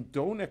and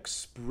don't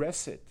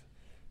express it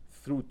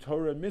through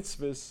Torah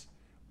mitzvahs,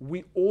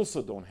 we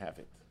also don't have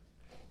it.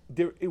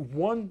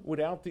 One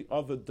without the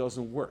other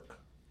doesn't work.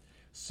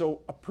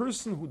 So a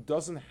person who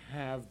doesn't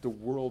have the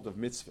world of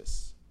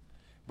mitzvahs,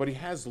 but he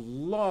has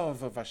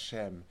love of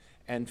Hashem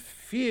and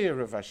fear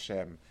of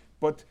Hashem,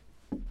 but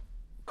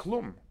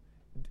klum,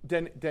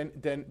 then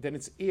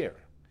it's air.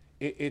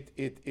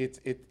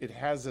 It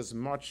has as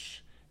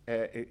much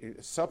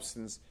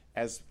substance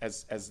as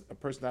a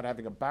person not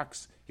having a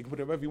box. He can put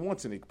whatever he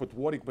wants in it. He can put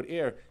water, he can put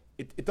air.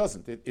 It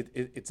doesn't.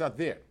 It's not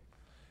there.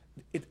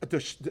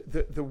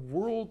 The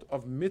world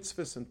of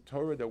mitzvahs and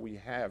Torah that we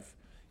have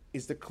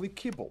is the kli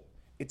kibul.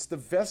 It's the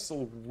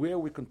vessel where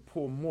we can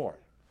pour more.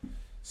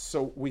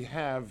 So we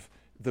have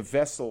the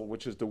vessel,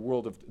 which is the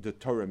world of the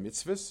Torah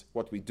mitzvahs,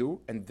 what we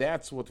do, and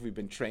that's what we've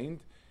been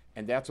trained,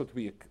 and that's what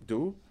we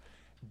do.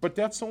 But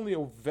that's only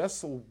a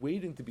vessel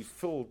waiting to be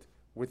filled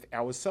with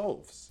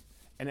ourselves.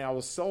 And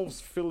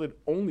ourselves fill it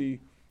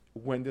only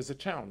when there's a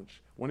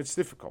challenge, when it's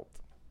difficult.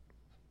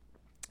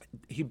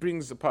 He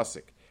brings a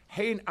pasuk.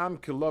 Hein am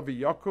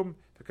kilavi yakum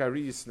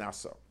v'kariyis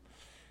naso.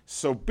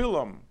 So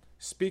Bilam,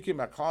 speaking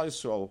about Klal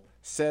Yisrael,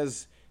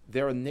 says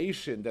they're a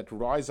nation that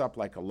rise up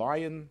like a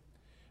lion.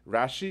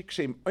 Rashi,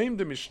 kshem oim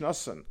de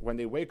mishnasan, when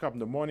they wake up in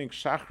the morning,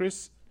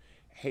 shachris,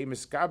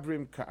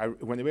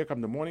 when they wake up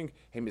in the morning,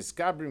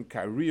 hemisgabrim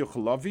kariyuch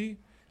lavi,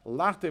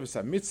 lachtev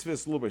sa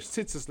mitzvahs lubash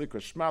tzitzis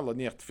likosh shma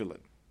laniach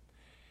tefillin.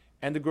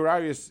 And the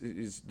Gurarius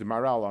is the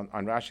Maral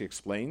on Rashi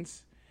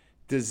explains,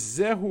 the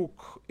zehu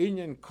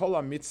inyan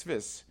kola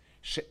mitzvahs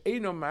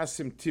she'eno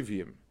masim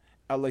tivim,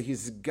 ala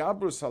his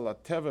gabrus ala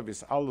teva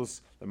vis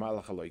alus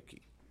lemalach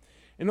aloiki.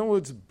 In other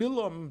words,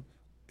 Bilam,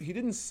 he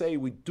didn't say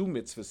we do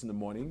mitzvahs in the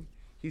morning.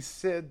 He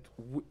said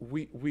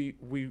we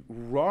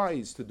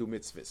rise to do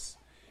mitzvahs.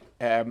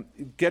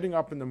 Getting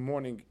up in the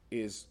morning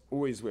is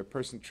always where a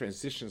person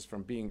transitions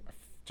from being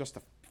just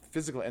a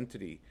physical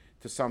entity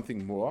to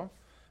something more.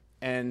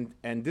 And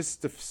this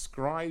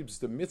describes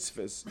the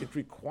mitzvahs. It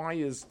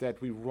requires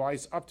that we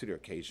rise up to the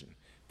occasion,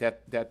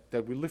 that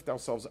we lift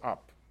ourselves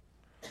up.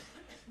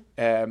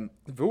 He saw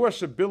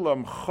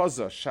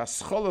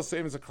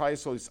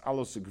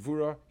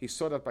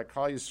that by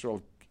Klal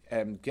Yisrael,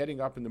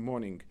 getting up in the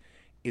morning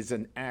is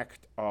an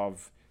act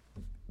of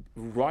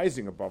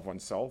rising above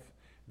oneself.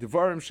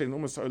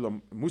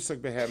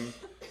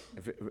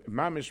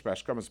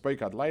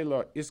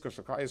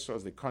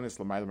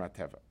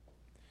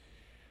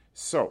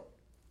 So,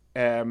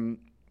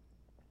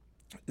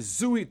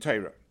 Zui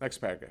Torah, next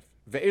paragraph.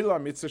 Ve'ela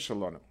mitzvah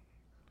shalonu.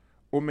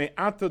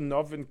 Ume'ata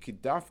novin ki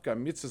dafka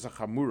mitzvah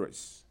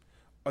chamuros.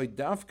 Oy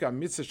dafka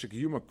mitzvah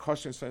shekiyuma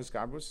koshin sonis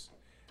gabus.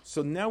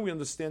 So now we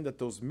understand that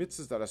those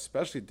mitzvahs that are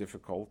especially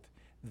difficult,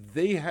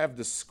 they have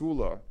the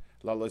skula,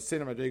 la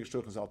loseina madrega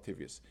shulchan zal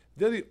tivius.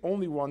 They're the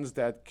only ones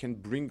that can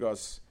bring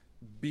us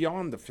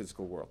beyond the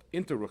physical world,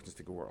 into the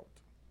ruchnistic world.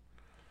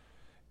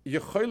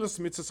 Yecholos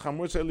mitzvahs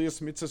chamuros elias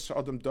mitzvahs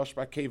sh'adam dosh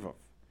ba'kevav.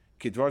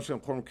 Kidvar shem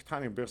chorm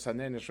ketanim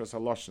b'rsanen eshras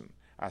haloshen.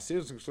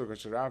 Asir z'kshur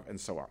shirav, and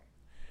so on.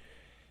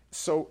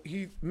 So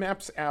he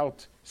maps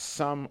out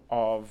some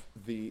of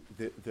the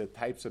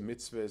types of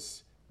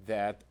mitzvahs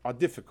that are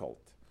difficult.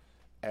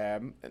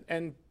 And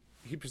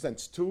he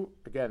presents two.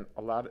 Again,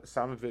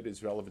 some of it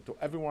is relevant to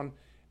everyone.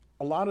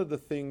 A lot of the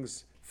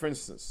things, for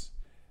instance,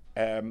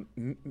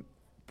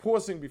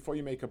 pausing before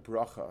you make a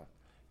bracha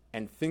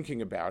and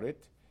thinking about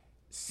it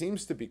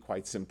seems to be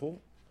quite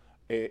simple.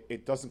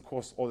 It doesn't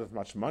cost all that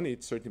much money.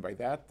 It's certainly by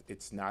that.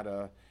 It's not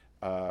an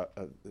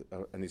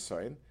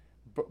isayin.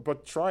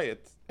 But try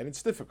it, and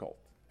it's difficult.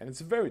 And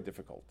it's very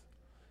difficult.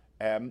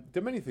 There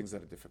are many things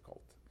that are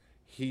difficult.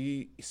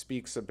 He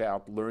speaks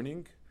about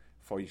learning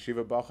for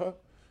yeshiva bacha,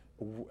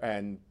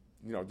 and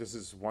this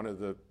is one of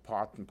the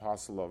part and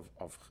parcel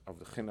of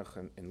the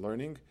chinuch in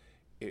learning.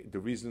 The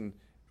reason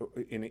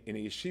in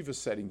a yeshiva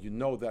setting,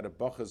 that a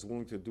bacha is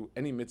willing to do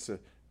any mitzvah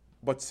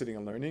but sitting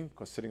and learning,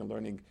 because sitting and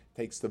learning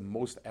takes the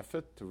most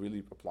effort to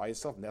really apply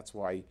yourself, and that's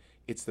why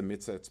it's the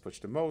mitzvah that's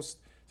pushed the most.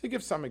 So he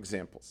gives some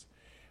examples.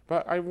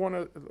 But I want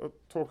to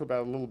talk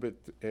about a little bit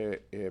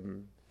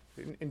in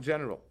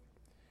general.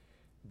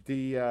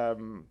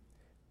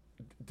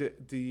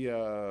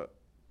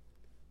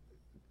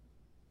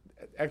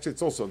 Actually,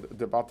 it's also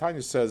the Baal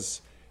Tanya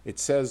says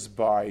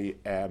by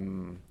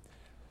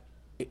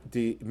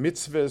the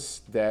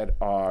mitzvahs that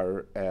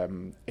are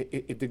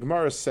the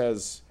Gemara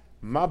says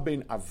ma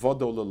bein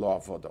avodo lelo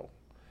avodo.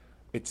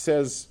 It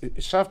says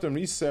shaftem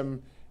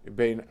risem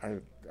bein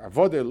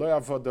avodo lo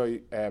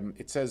avodo.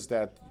 It says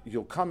that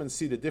you'll come and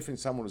see the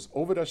difference. Someone who's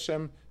over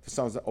Hashem to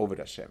someone who's over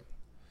Hashem.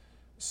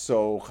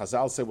 So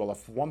Chazal say, well,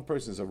 if one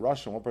person is a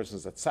Rosh and one person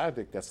is a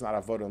tzaddik, that's not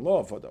avodo and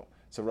lo avodo.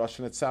 It's a Rosh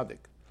and a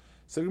tzaddik.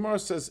 So the Gemara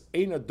says,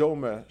 "Ein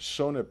adoma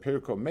shona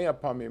pirko mea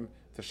pamim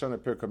to shona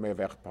pirko mea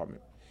vech pamim."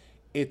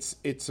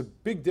 It's a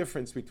big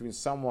difference between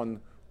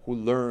someone who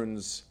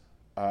learns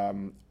he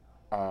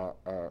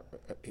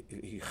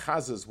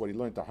chazes what he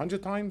learned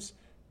 100 times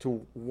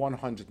to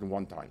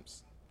 101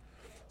 times.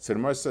 So the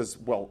Gemara says,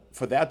 well,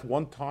 for that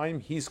one time,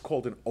 he's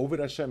called an Oved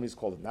Hashem, he's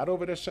called not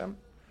Oved Hashem.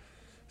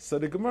 So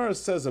the Gemara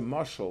says a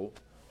mashal.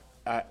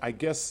 I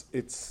guess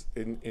it's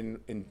in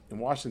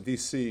Washington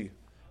D.C.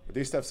 They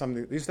used to have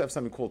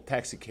something called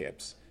taxi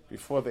cabs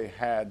before they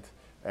had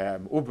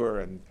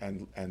Uber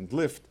and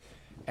Lyft.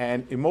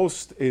 And in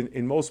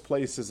most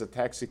places, a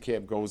taxi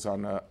cab goes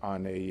on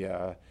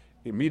a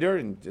meter,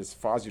 and as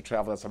far as you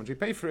travel, that's how much you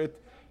pay for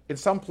it. In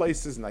some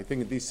places, and I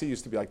think in D.C.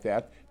 used to be like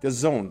that, there's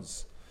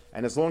zones,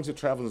 and as long as you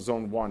travel in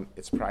zone 1,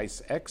 it's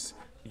price X.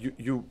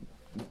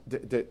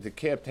 The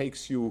cab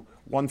takes you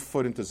 1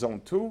 foot into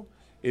zone 2.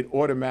 It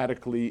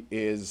automatically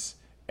is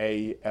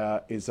it's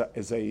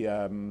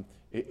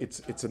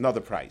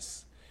another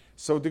price.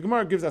 So the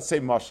Gemara gives that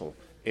same mashal.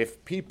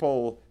 If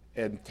people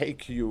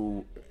take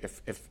you,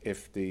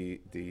 if the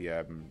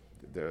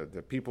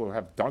people who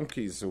have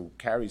donkeys who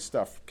carry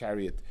stuff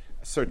carry it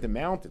a certain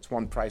amount, it's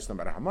one price no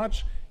matter how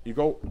much. You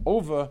go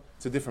over,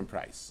 it's a different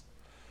price.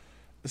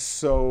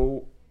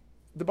 So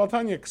the Baal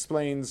Tanya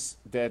explains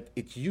that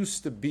it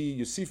used to be,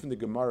 you see from the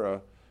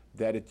Gemara,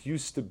 that it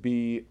used to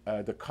be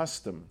the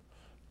custom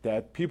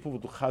that people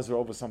would chazer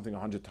over something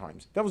 100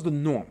 times. That was the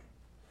norm.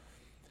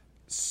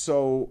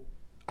 So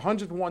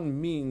 101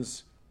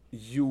 means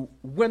you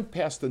went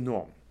past the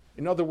norm.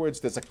 In other words,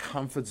 there's a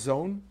comfort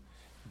zone.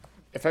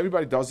 If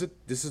everybody does it,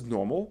 this is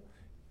normal.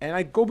 And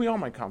I go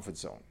beyond my comfort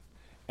zone.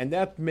 And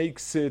that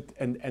makes it,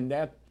 and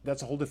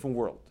that's a whole different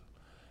world.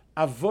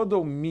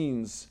 Avodo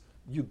means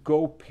you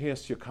go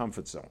past your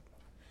comfort zone.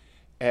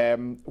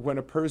 When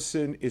a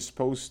person is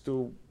supposed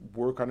to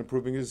work on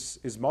improving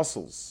his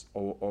muscles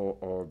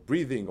or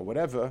breathing or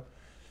whatever,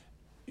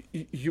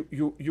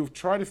 you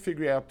try to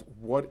figure out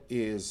what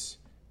is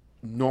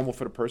normal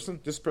for the person.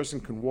 This person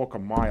can walk a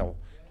mile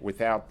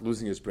without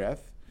losing his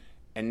breath,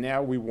 and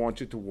now we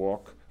want you to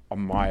walk a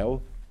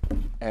mile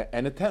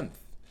and a tenth.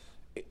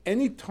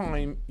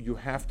 Anytime you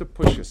have to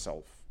push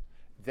yourself,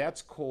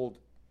 that's called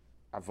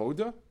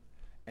avoda,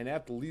 and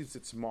that leaves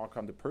its mark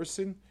on the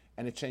person,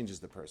 and it changes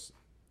the person.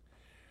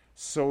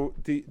 So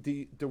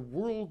the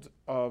world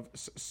of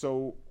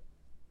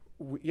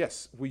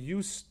we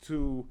used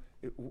to.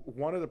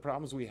 One of the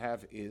problems we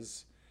have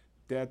is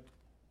that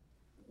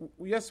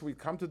yes, we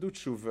come to do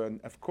tshuva,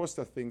 and of course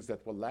there are things that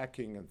we're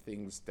lacking and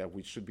things that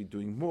we should be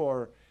doing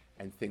more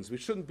and things we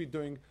shouldn't be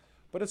doing.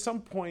 But at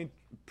some point,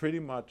 pretty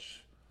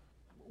much,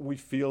 we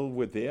feel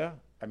we're there.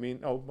 I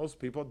mean, most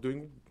people are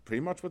doing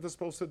pretty much what they're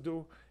supposed to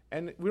do,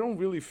 and we don't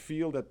really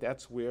feel that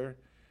that's where.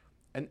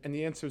 And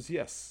the answer is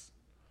yes.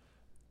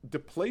 The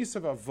place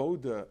of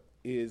avoda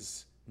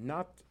is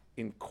not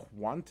in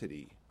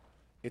quantity,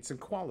 it's in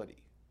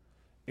quality.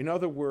 In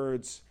other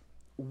words,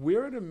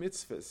 where are the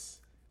mitzvahs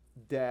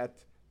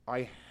that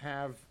I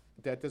have,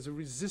 that there's a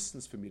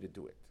resistance for me to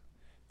do it,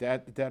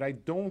 that I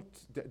don't,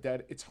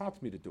 that it's hard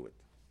for me to do it.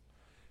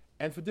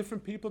 And for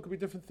different people, it could be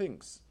different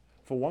things.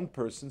 For one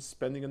person,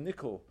 spending a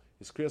nickel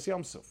is Kriyas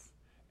Yamsuf.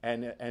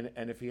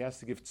 And if he has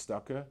to give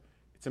tzedakah,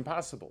 it's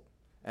impossible.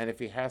 And if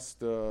he has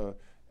to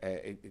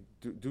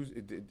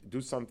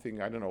do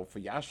something, I don't know, for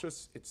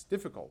Yashras, it's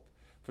difficult.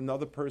 For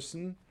another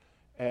person,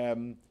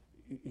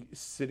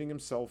 sitting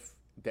himself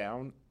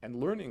down and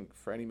learning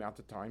for any amount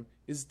of time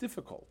is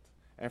difficult.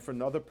 And for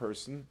another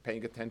person,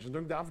 paying attention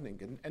during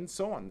davening and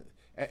so on.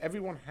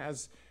 Everyone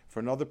has. For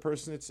another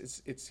person,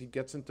 it's he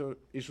gets into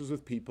issues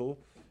with people,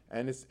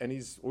 and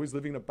he's always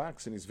living in a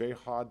box, and it's very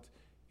hard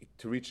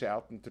to reach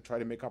out and to try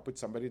to make up with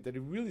somebody that he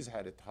really has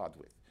had it hard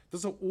with.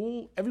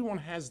 Everyone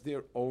has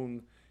their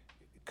own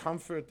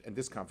comfort and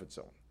discomfort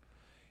zone.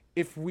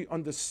 If we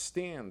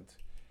understand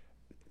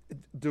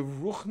the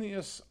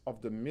ruchnius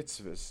of the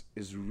mitzvahs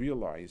is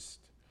realized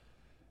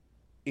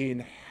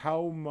in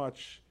how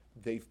much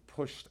they've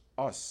pushed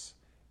us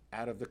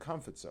out of the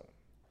comfort zone.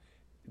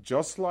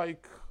 Just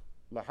like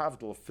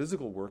lahavdil,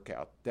 physical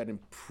workout that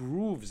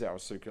improves our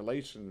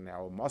circulation and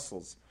our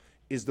muscles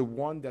is the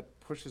one that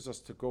pushes us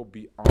to go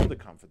beyond the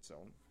comfort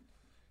zone.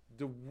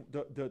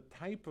 The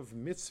type of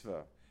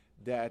mitzvah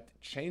that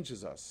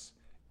changes us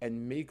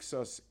and makes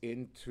us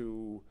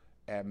into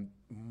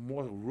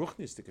more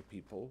ruchnistic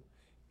people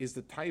is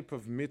the type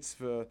of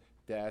mitzvah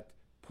that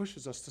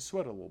pushes us to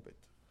sweat a little bit.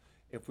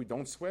 If we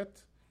don't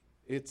sweat,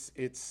 it's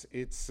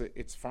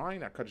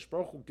fine. HaKadosh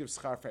Baruch Hu gives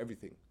schar for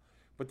everything.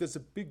 But there's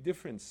a big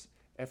difference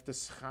if the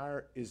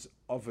schar is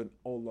of an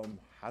olam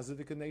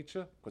hazadik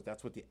nature, because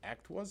that's what the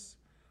act was,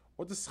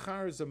 or the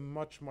schar is a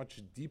much,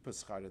 much deeper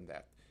schar than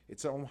that.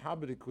 It's an olam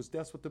hazadik because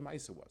that's what the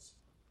Maisa was.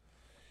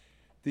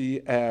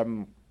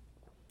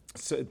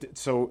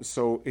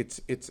 So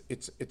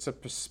it's a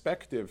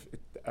perspective.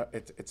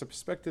 It's a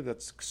perspective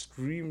that's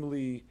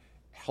extremely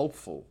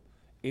helpful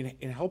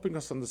in helping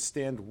us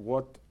understand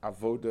what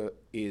avoda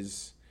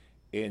is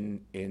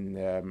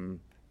to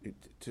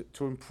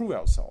improve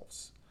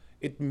ourselves.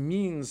 It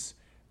means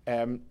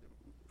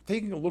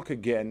taking a look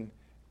again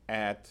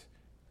at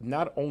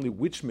not only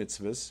which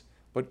mitzvahs,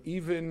 but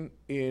even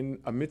in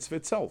a mitzvah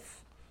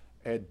itself.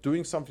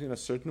 Doing something in a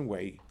certain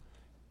way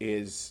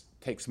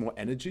takes more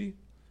energy,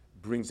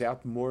 brings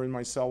out more in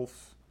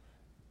myself,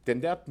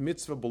 then that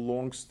mitzvah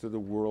belongs to the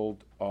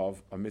world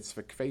of a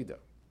mitzvah kveda.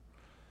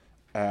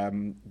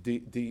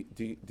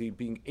 The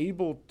being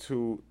able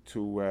to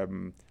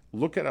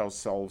look at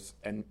ourselves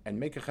and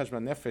make a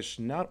cheshbon nefesh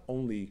not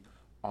only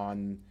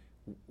on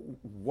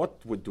what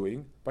we're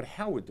doing, but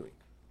how we're doing.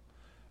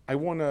 I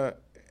want to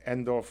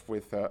end off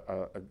with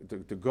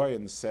the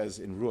Goyen says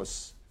in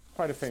Rus,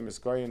 quite a famous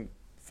Goyen,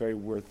 very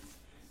worth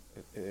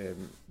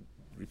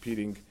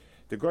repeating.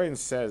 The Goyen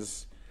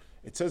says,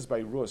 it says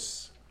by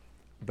Rus,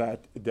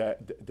 that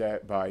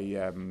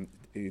by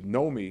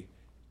Naomi,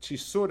 she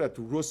saw that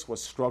Rus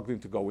was struggling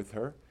to go with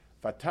her.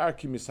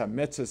 Vatarki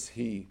misametzes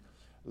he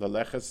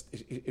laleches.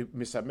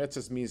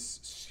 Misametzes means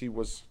she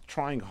was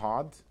trying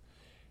hard,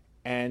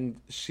 and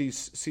she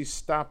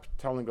stopped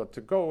telling her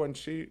to go, and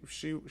she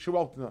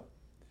welcomed her.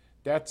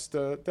 That's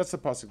the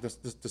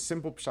pasuk. The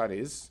simple pshat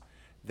is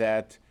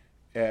that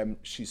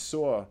she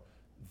saw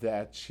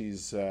that she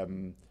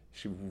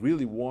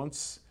really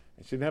wants,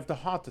 and she didn't have the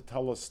heart to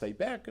tell her stay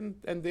back,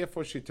 and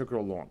therefore she took her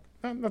along.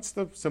 And that's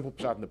the simple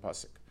pshat in the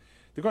pasuk.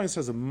 The Goyen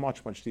says a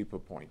much deeper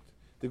point.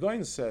 The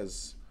Goyen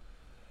says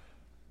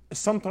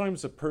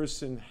sometimes a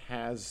person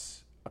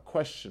has a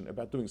question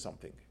about doing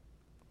something,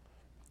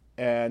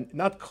 and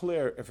not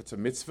clear if it's a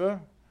mitzvah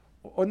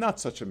or not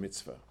such a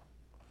mitzvah.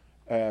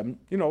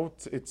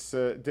 It's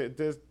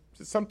there's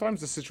sometimes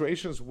the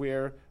situations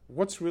where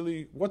what's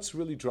really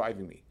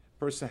driving me.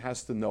 Person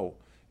has to know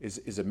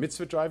is a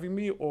mitzvah driving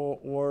me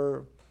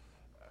or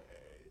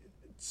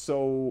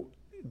so.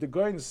 The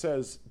Goyen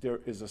says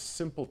there is a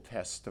simple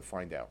test to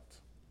find out.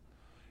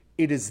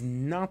 It is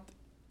not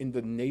in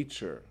the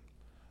nature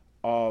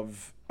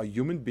of a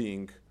human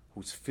being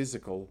who's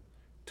physical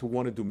to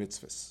want to do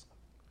mitzvahs.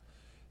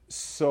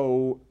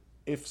 So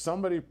if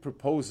somebody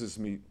proposes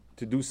me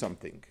to do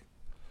something,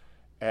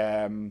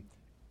 and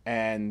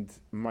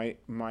my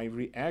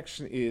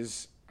reaction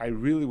is I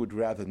really would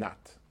rather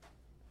not.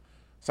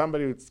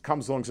 Somebody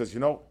comes along and says,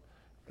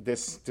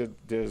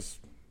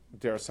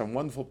 there are some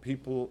wonderful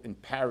people in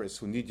Paris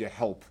who need your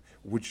help.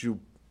 Would you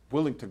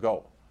willing to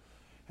go?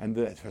 And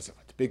it's a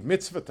big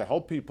mitzvah to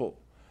help people.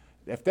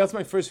 If that's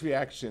my first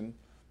reaction,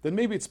 then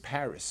maybe it's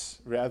Paris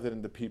rather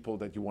than the people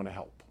that you want to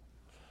help.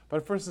 But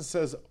if a person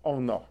says, oh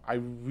no, I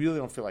really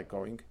don't feel like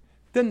going,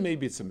 then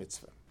maybe it's a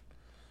mitzvah.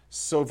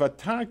 So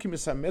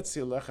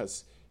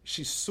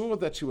she saw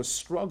that she was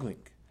struggling.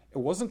 It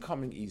wasn't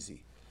coming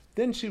easy.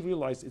 Then she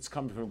realized it's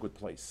coming from a good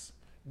place.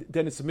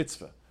 Then it's a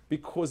mitzvah.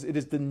 Because it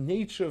is the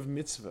nature of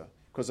mitzvah.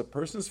 Because a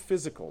person is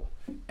physical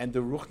and the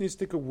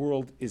ruchnistic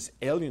world is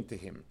alien to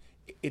him.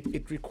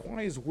 It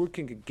requires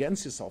working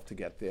against yourself to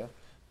get there.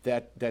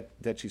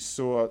 That she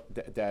saw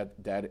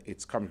that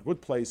it's coming from a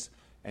good place,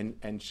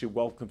 and she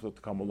welcomed her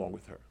to come along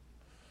with her.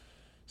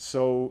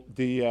 So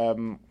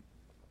the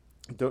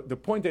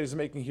point that he's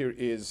making here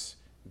is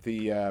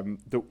the cheshbon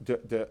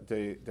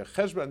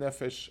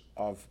nefesh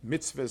of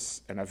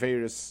mitzvahs and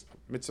averis,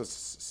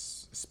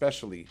 mitzvahs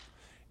especially,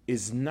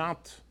 is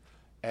not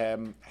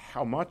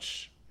how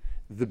much.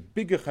 The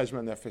bigger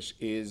cheshbon nefesh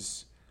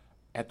is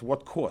at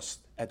what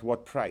cost, at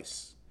what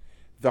price.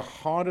 The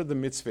harder the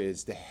mitzvah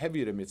is, the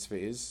heavier the mitzvah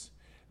is,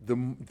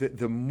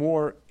 the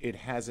more it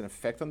has an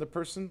effect on the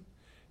person,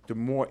 the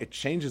more it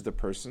changes the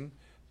person,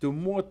 the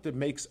more it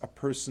makes a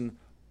person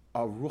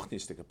a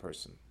ruchnistic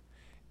person.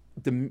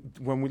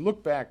 When we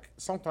look back,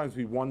 sometimes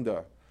we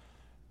wonder,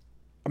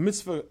 a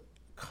mitzvah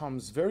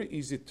comes very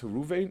easy to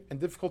Ruvain and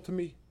difficult to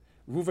me.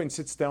 Ruvain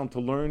sits down to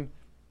learn.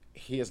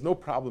 He has no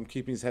problem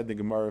keeping his head in the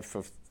Gemara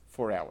for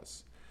 4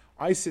 hours.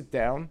 I sit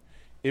down.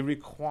 It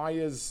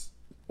requires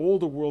all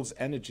the world's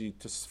energy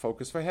to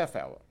focus for a half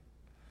hour.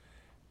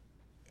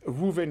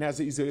 Ruvain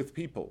has it easier with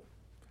people.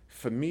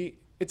 For me,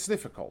 it's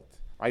difficult.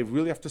 I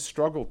really have to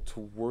struggle to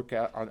work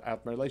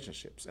out my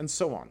relationships, and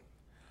so on.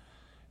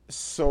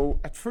 So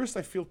at first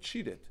I feel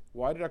cheated.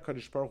 Why did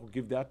HaKadosh Baruch Hu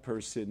give that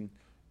person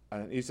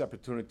an easy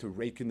opportunity to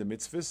rake in the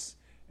mitzvahs,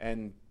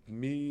 and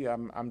me,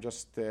 I'm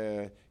just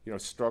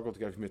struggle to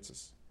get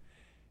mitzvahs?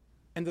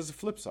 And there's a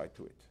flip side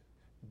to it.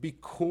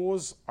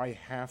 Because I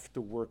have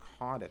to work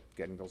hard at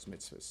getting those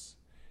mitzvahs,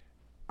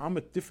 I'm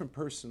a different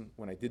person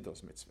when I did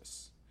those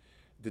mitzvahs.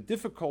 The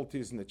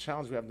difficulties and the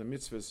challenge we have in the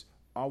mitzvahs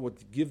are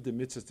what give the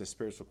mitzvahs their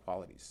spiritual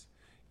qualities.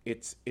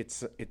 It's a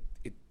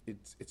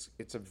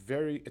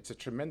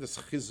tremendous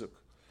chizuk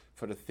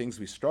for the things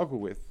we struggle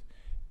with,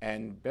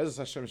 and Be'ez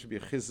Hashem should be a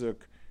chizuk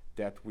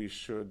that we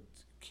should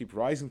keep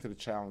rising to the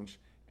challenge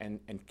and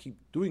keep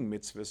doing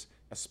mitzvahs,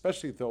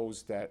 especially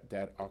those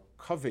that are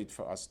kaved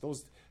for us,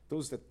 those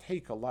that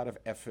take a lot of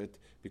effort,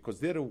 because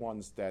they're the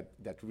ones that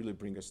really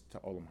bring us to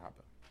Olam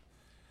Haba.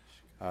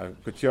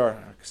 Good year.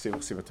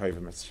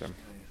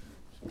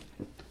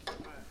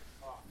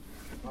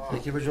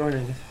 Thank you for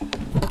joining.